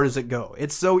how far does it go?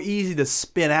 It's so easy to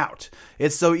spin out.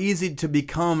 It's so easy to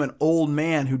become an old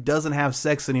man who doesn't have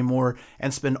sex anymore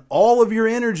and spend all of your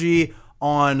energy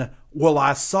on, well,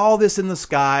 I saw this in the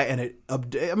sky and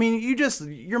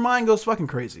your mind goes fucking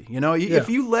crazy. If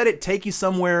you let it take you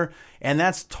somewhere and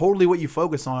that's totally what you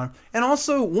focus on. And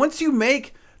also, once you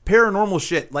make paranormal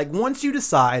shit, like once you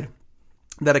decide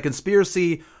that a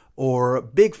conspiracy or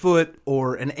Bigfoot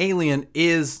or an alien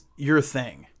is your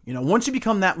thing, once you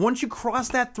become that, once you cross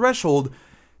that threshold,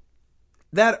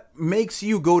 that makes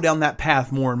you go down that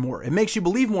path more and more. It makes you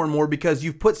believe more and more because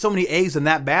you've put so many eggs in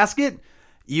that basket.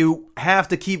 You have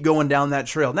to keep going down that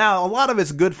trail. Now, a lot of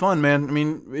it's good fun, man. I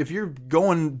mean, if you're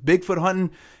going Bigfoot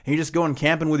hunting and you're just going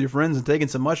camping with your friends and taking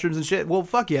some mushrooms and shit, well,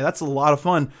 fuck yeah, that's a lot of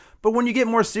fun. But when you get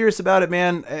more serious about it,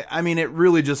 man, I mean, it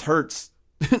really just hurts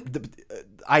the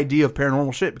idea of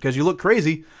paranormal shit because you look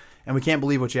crazy and we can't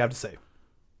believe what you have to say.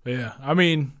 Yeah, I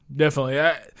mean, definitely.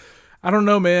 I don't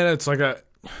know, man. It's like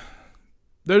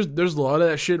there's a lot of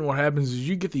that shit, and what happens is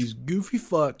you get these goofy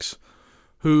fucks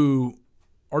who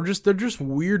are they're just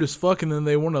weird as fuck, and then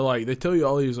they want to they tell you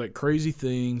all these crazy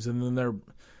things, and then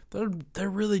they're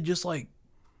really just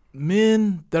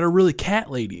men that are really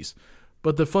cat ladies.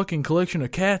 But the fucking collection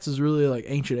of cats is really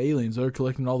ancient aliens. They're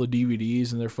collecting all the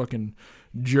DVDs and they're fucking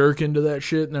jerking to that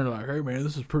shit. And they're like, hey man,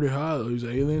 this is pretty hot. These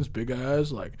aliens, big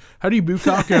eyes. How do you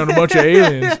bukkake on a bunch of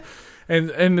aliens?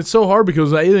 And it's so hard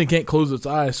because the alien can't close its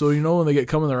eyes. So when they get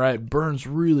come in their eye, it burns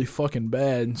really fucking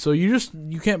bad. And so you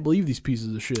can't believe these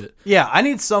pieces of shit. Yeah, I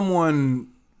need someone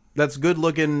that's good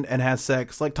looking and has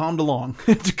sex, like Tom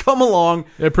DeLonge, to come along.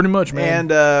 Yeah, pretty much, man.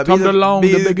 And Tom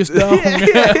DeLonge, the biggest dog.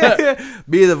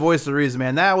 Be the voice of reason,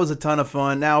 man. That was a ton of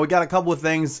fun. Now, we got a couple of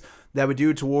things that we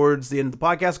do towards the end of the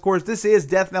podcast. Of course, this is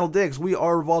Death Metal Dicks. We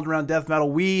are revolved around death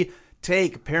metal. We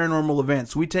take paranormal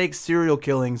events. We take serial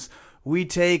killings. We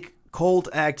take cult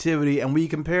activity, and we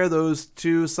compare those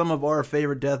to some of our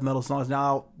favorite death metal songs.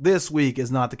 Now, this week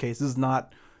is not the case. This is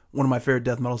not one of my favorite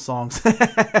death metal songs.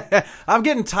 I'm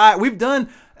getting tired. We've done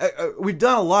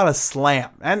a lot of slam,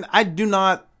 and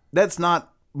that's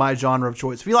not my genre of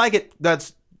choice. If you like it,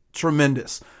 that's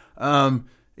tremendous.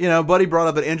 Buddy brought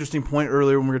up an interesting point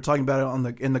earlier when we were talking about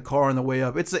it in the car on the way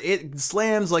up. It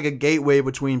slams like a gateway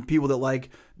between people that like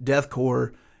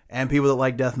deathcore and people that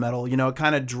like death metal. It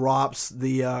kind of drops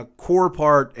the core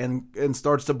part and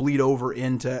starts to bleed over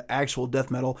into actual death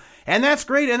metal. And that's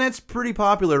great, and that's pretty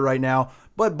popular right now.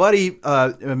 But Buddy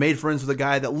made friends with a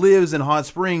guy that lives in Hot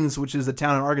Springs, which is the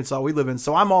town in Arkansas we live in.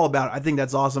 So I'm all about it. I think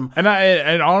that's awesome. And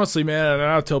honestly, man, and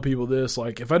I'll tell people this,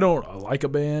 if I don't like a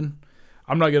band,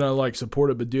 I'm not going to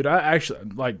support it. But dude, I actually,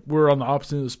 we're on the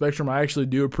opposite end of the spectrum. I actually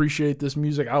do appreciate this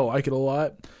music. I like it a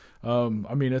lot.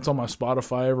 It's on my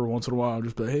Spotify every once in a while. I'll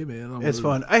just be like, hey man, it's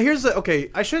fun. I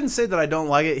shouldn't say that I don't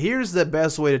like it. Here's the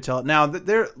best way to tell it. Now,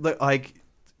 they're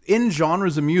in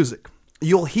genres of music,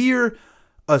 you'll hear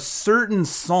a certain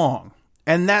song,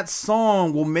 and that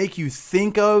song will make you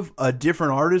think of a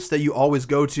different artist that you always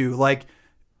go to. Like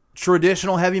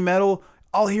traditional heavy metal,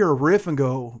 I'll hear a riff and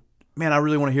go, man, I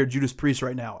really want to hear Judas Priest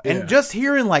right now. Yeah. And just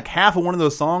hearing half of one of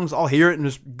those songs, I'll hear it and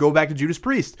just go back to Judas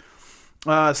Priest.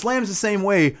 Slam's the same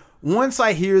way. Once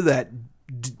I hear that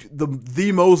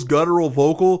the most guttural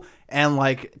vocal and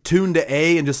tuned to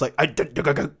A and just I'm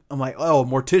like, oh,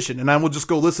 Mortician, and I will just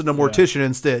go listen to Mortician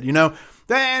instead.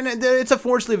 And it's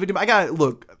unfortunately victim.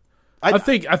 I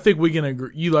think we can agree.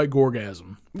 You like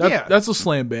Gorgasm. That's a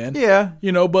slam band. Yeah.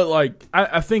 But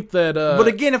I think that. But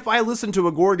again, if I listen to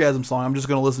a Gorgasm song, I'm just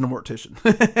going to listen to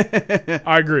Mortician.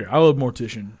 I agree. I love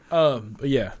Mortician. But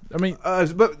yeah,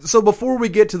 so before we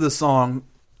get to the song,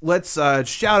 let's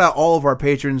shout out all of our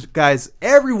patrons, guys.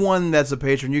 Everyone that's a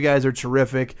patron, you guys are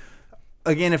terrific.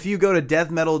 Again, if you go to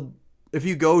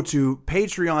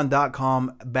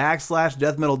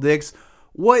patreon.com/deathmetaldicks,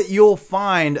 what you'll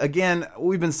find, again,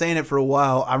 we've been saying it for a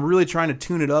while. I'm really trying to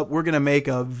tune it up. We're going to make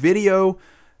a video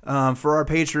for our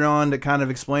Patreon that kind of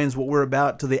explains what we're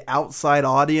about to the outside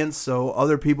audience, so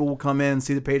other people will come in and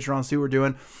see the Patreon, see what we're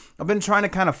doing. I've been trying to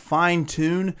kind of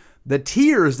fine-tune the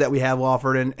tiers that we have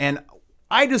offered, and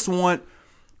I just want,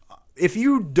 if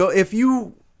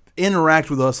you interact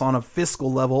with us on a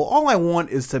fiscal level. All I want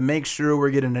is to make sure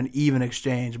we're getting an even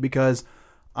exchange, because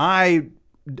I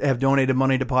have donated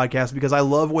money to podcasts because I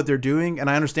love what they're doing and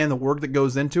I understand the work that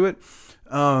goes into it.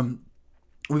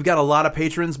 We've got a lot of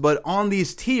patrons, but on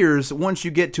these tiers, once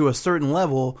you get to a certain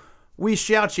level, we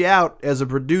shout you out as a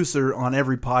producer on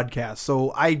every podcast.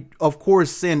 So I, of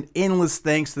course, send endless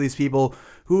thanks to these people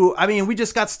who, I mean, we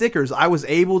just got stickers. I was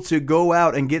able to go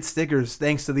out and get stickers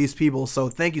thanks to these people. So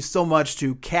thank you so much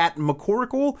to Kat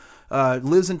McCorkle,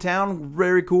 lives in town,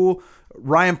 very cool.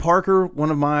 Ryan Parker,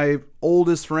 one of my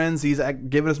oldest friends, he's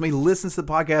given us, he listens to the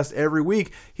podcast every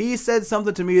week. He said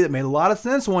something to me that made a lot of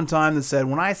sense one time, that said,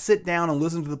 when I sit down and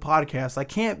listen to the podcast, I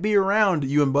can't be around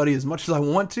you and Buddy as much as I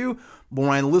want to, but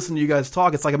when I listen to you guys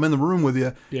talk, it's like I'm in the room with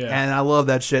you. Yeah. And I love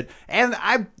that shit. And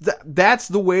that's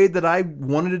the way that I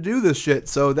wanted to do this shit.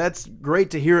 So that's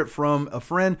great to hear it from a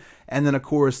friend. And then, of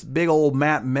course, big old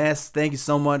Matt Mess, thank you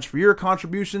so much for your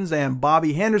contributions. And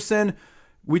Bobby Henderson,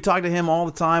 we talk to him all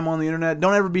the time on the internet.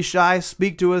 Don't ever be shy.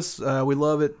 Speak to us. We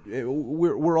love it.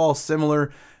 We're all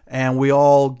similar, and we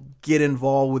all get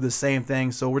involved with the same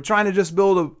thing. So we're trying to just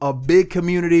build a big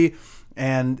community.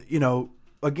 And, you know,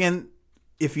 again,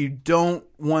 if you don't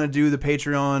want to do the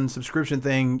Patreon subscription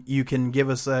thing, you can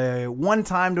give us a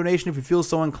one-time donation if you feel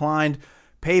so inclined.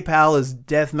 PayPal is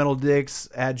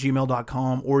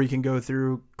deathmetaldicks@gmail.com, or you can go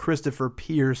through Christopher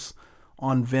Pierce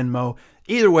on Venmo.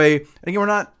 Either way, again, we're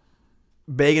not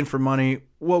begging for money.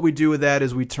 What we do with that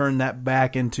is we turn that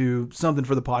back into something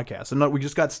for the podcast. And we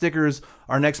just got stickers.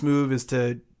 Our next move is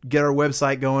to get our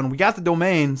website going. We got the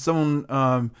domain. Someone,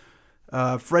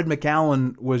 Fred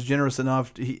McAllen, was generous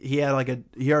enough. He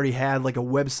already had like a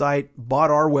website,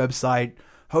 bought our website,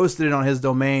 hosted it on his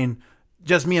domain.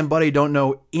 Just me and Buddy don't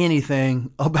know anything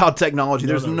about technology.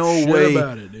 There's no way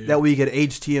that we could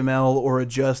HTML or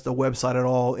adjust a website at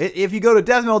all. If you go to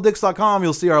deathmetaldicks.com,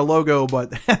 you'll see our logo, but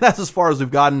that's as far as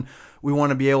we've gotten. We want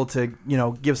to be able to, you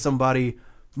know, give somebody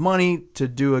money to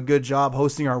do a good job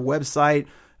hosting our website,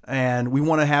 and we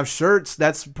want to have shirts.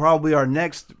 That's probably our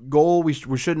next goal. We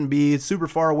shouldn't be super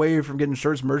far away from getting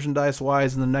shirts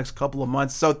merchandise-wise in the next couple of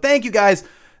months. So thank you guys.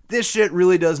 This shit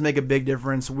really does make a big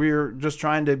difference. We're just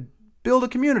trying to build a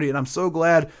community, and I'm so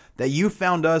glad that you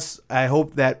found us. I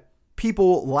hope that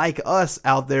people like us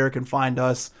out there can find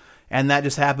us, and that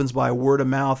just happens by word of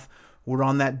mouth. We're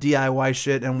on that DIY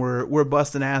shit, and we're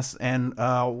busting ass, and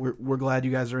we're glad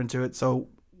you guys are into it. So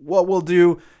what we'll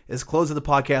do is close the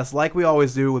podcast like we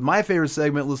always do with my favorite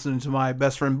segment, listening to my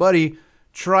best friend Buddy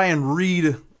try and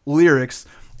read lyrics.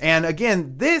 And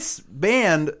again, this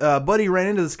band, Buddy ran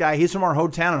into this guy. He's from our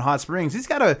hometown in Hot Springs. He's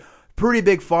got a pretty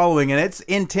big following, and it's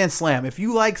intense slam. If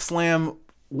you like slam,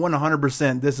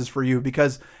 100% this is for you,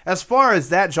 because as far as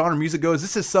that genre of music goes,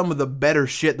 this is some of the better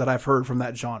shit that I've heard from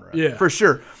that genre. Yeah, for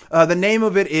sure. The name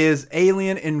of it is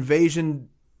Alien Invasion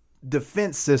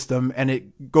Defense System, and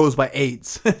it goes by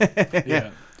AIDS.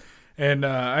 Yeah. And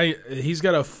he's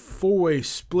got a 4-way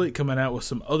split coming out with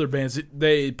some other bands.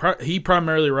 He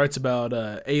primarily writes about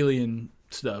alien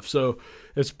stuff, so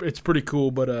it's pretty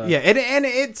cool. But yeah, and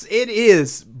it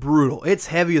is brutal. It's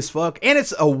heavy as fuck, and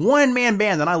it's a one-man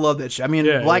band, and I love that shit. I mean,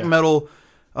 black metal,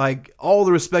 like, all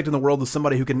the respect in the world to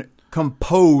somebody who can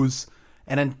compose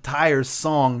an entire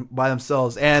song by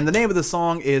themselves. And the name of the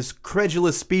song is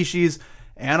Credulous Species.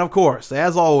 And of course,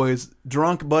 as always,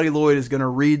 drunk Buddy Lloyd is going to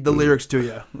read the lyrics to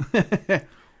you.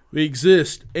 We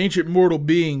exist, ancient mortal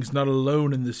beings not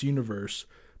alone in this universe.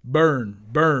 Burn,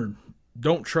 burn,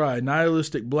 don't try,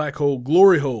 nihilistic black hole,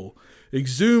 glory hole,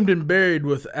 exhumed and buried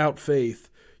without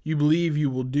faith. You believe you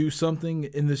will do something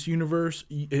in this universe?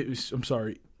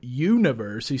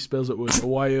 Universe. He spells it with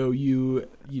Y-O-U.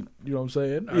 You know what I'm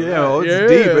saying?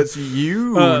 It's deep. It's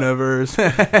universe.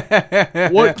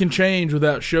 What can change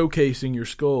without showcasing your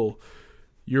skull?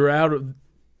 You're out of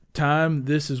time.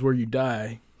 This is where you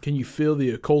die. Can you feel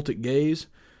the occultic gaze?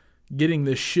 Getting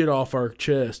this shit off our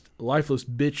chest. Lifeless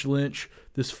bitch Lynch.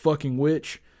 This fucking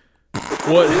witch.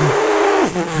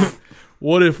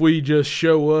 What if we just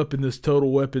show up in this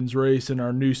total weapons race in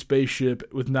our new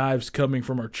spaceship with knives coming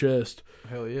from our chest?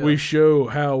 Hell yeah. We show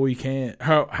how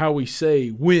we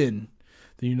say win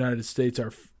the United States,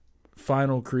 our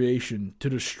final creation,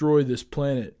 to destroy this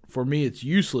planet. For me, it's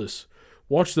useless.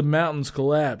 Watch the mountains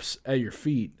collapse at your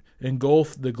feet.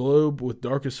 Engulf the globe with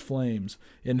darkest flames.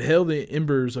 Inhale the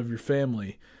embers of your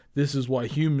family. This is why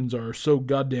humans are so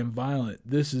goddamn violent.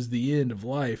 This is the end of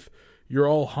life. You're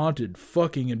all haunted,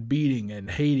 fucking and beating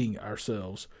and hating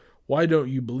ourselves. Why don't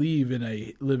you believe in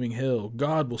a living hell?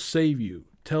 God will save you.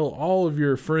 Tell all of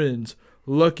your friends,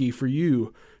 lucky for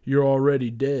you, you're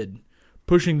already dead.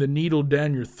 Pushing the needle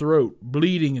down your throat,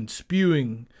 bleeding and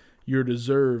spewing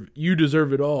You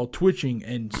deserve it all, twitching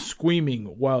and screaming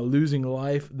while losing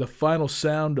life, the final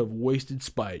sound of wasted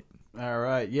spite. All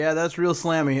right. Yeah, that's real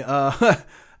slammy.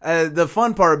 The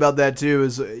fun part about that, too,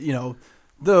 is,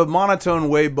 the monotone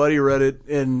way Buddy read it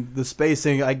and the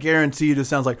spacing, I guarantee you, just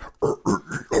sounds like...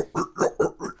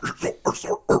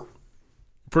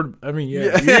 I mean,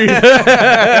 yeah.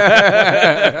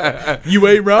 You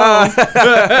ain't wrong.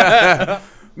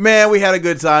 Man, we had a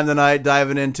good time tonight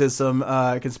diving into some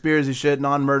conspiracy shit,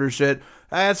 non-murder shit.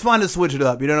 It's fun to switch it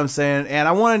up, you know what I'm saying? And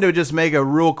I wanted to just make a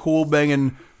real cool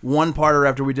banging one-parter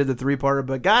after we did the three-parter,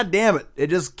 but god damn it, it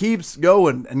just keeps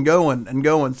going and going and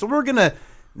going. So we're going to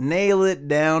nail it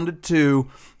down to 2,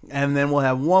 and then we'll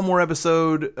have one more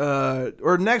episode,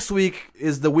 or next week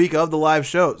is the week of the live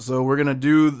show. So we're going to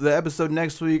do the episode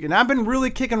next week, and I've been really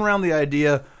kicking around the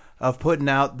idea of putting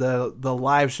out the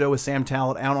live show with Sam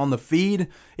Talent out on the feed,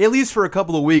 at least for a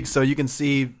couple of weeks, so you can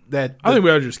see that... I think we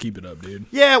ought to just keep it up, dude.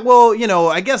 Yeah, well,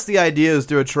 I guess the idea is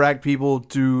to attract people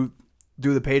to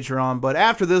do the Patreon, but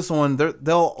after this one,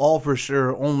 they'll all for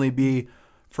sure only be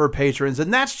for patrons,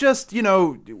 and that's just,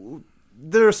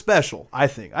 they're special, I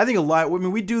think. I think a lot... I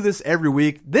mean, we do this every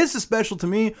week. This is special to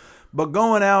me, but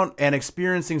going out and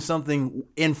experiencing something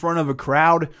in front of a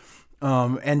crowd,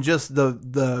 and just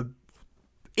the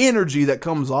energy that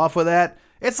comes off of that,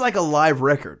 it's like a live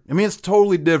record. I mean, it's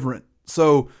totally different.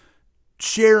 So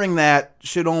sharing that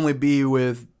should only be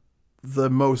with the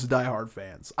most diehard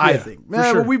fans, I think.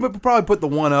 Sure. We would probably put the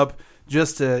one up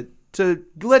just to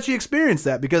let you experience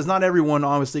that, because not everyone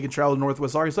obviously can travel to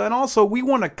Northwest Arkansas, and also we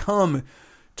want to come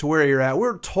to where you're at.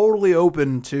 We're totally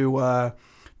open to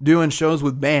doing shows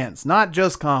with bands, not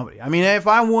just comedy. I mean, if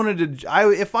I wanted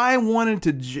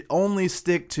to only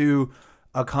stick to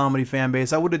a comedy fan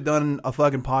base, I would have done a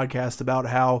fucking podcast about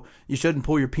how you shouldn't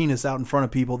pull your penis out in front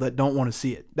of people that don't want to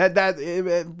see it.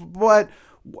 But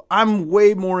I'm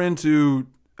way more into...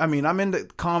 I mean, I'm into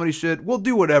comedy shit. We'll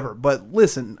do whatever. But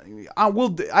listen,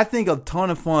 I think a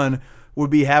ton of fun would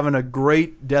be having a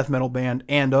great death metal band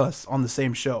and us on the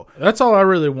same show. That's all I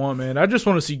really want, man. I just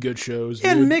want to see good shows,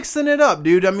 dude. And mixing it up,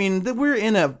 dude. I mean, we're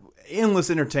in a endless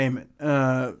entertainment.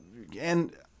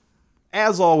 And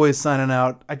as always, signing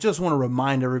out, I just want to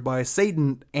remind everybody,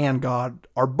 Satan and God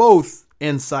are both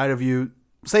inside of you.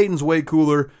 Satan's way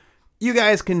cooler. You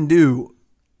guys can do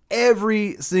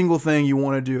every single thing you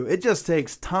want to do. It just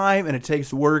takes time and it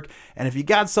takes work. And if you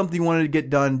got something you wanted to get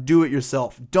done, do it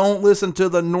yourself. Don't listen to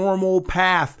the normal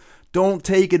path. Don't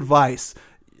take advice.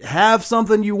 Have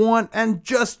something you want and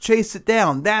just chase it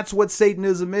down. That's what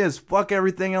Satanism is. Fuck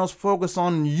everything else. Focus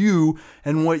on you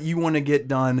and what you want to get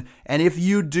done. And if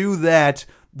you do that,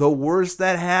 the worst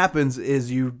that happens is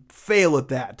you fail at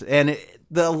that. And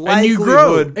the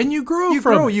likelihood... And you grow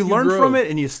from it. You learn from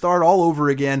it and you start all over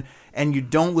again. And you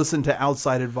don't listen to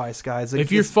outside advice, guys.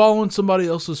 If you're following somebody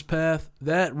else's path,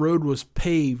 that road was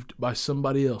paved by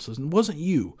somebody else's. It wasn't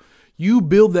you. You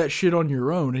build that shit on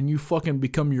your own, and you fucking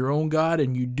become your own God,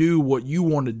 and you do what you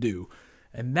want to do.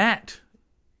 And that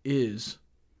is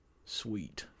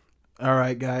sweet. All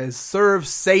right, guys. Serve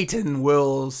Satan.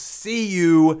 We'll see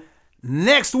you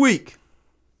next week.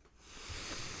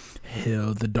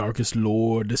 Hell, the darkest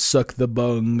lord to suck the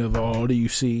bung of all you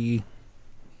see.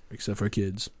 Except for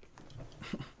kids.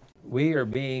 We are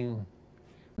being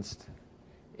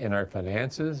in our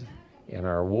finances, in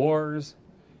our wars,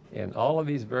 in all of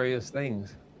these various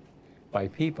things by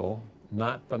people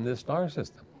not from this star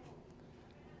system.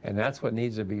 And that's what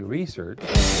needs to be researched.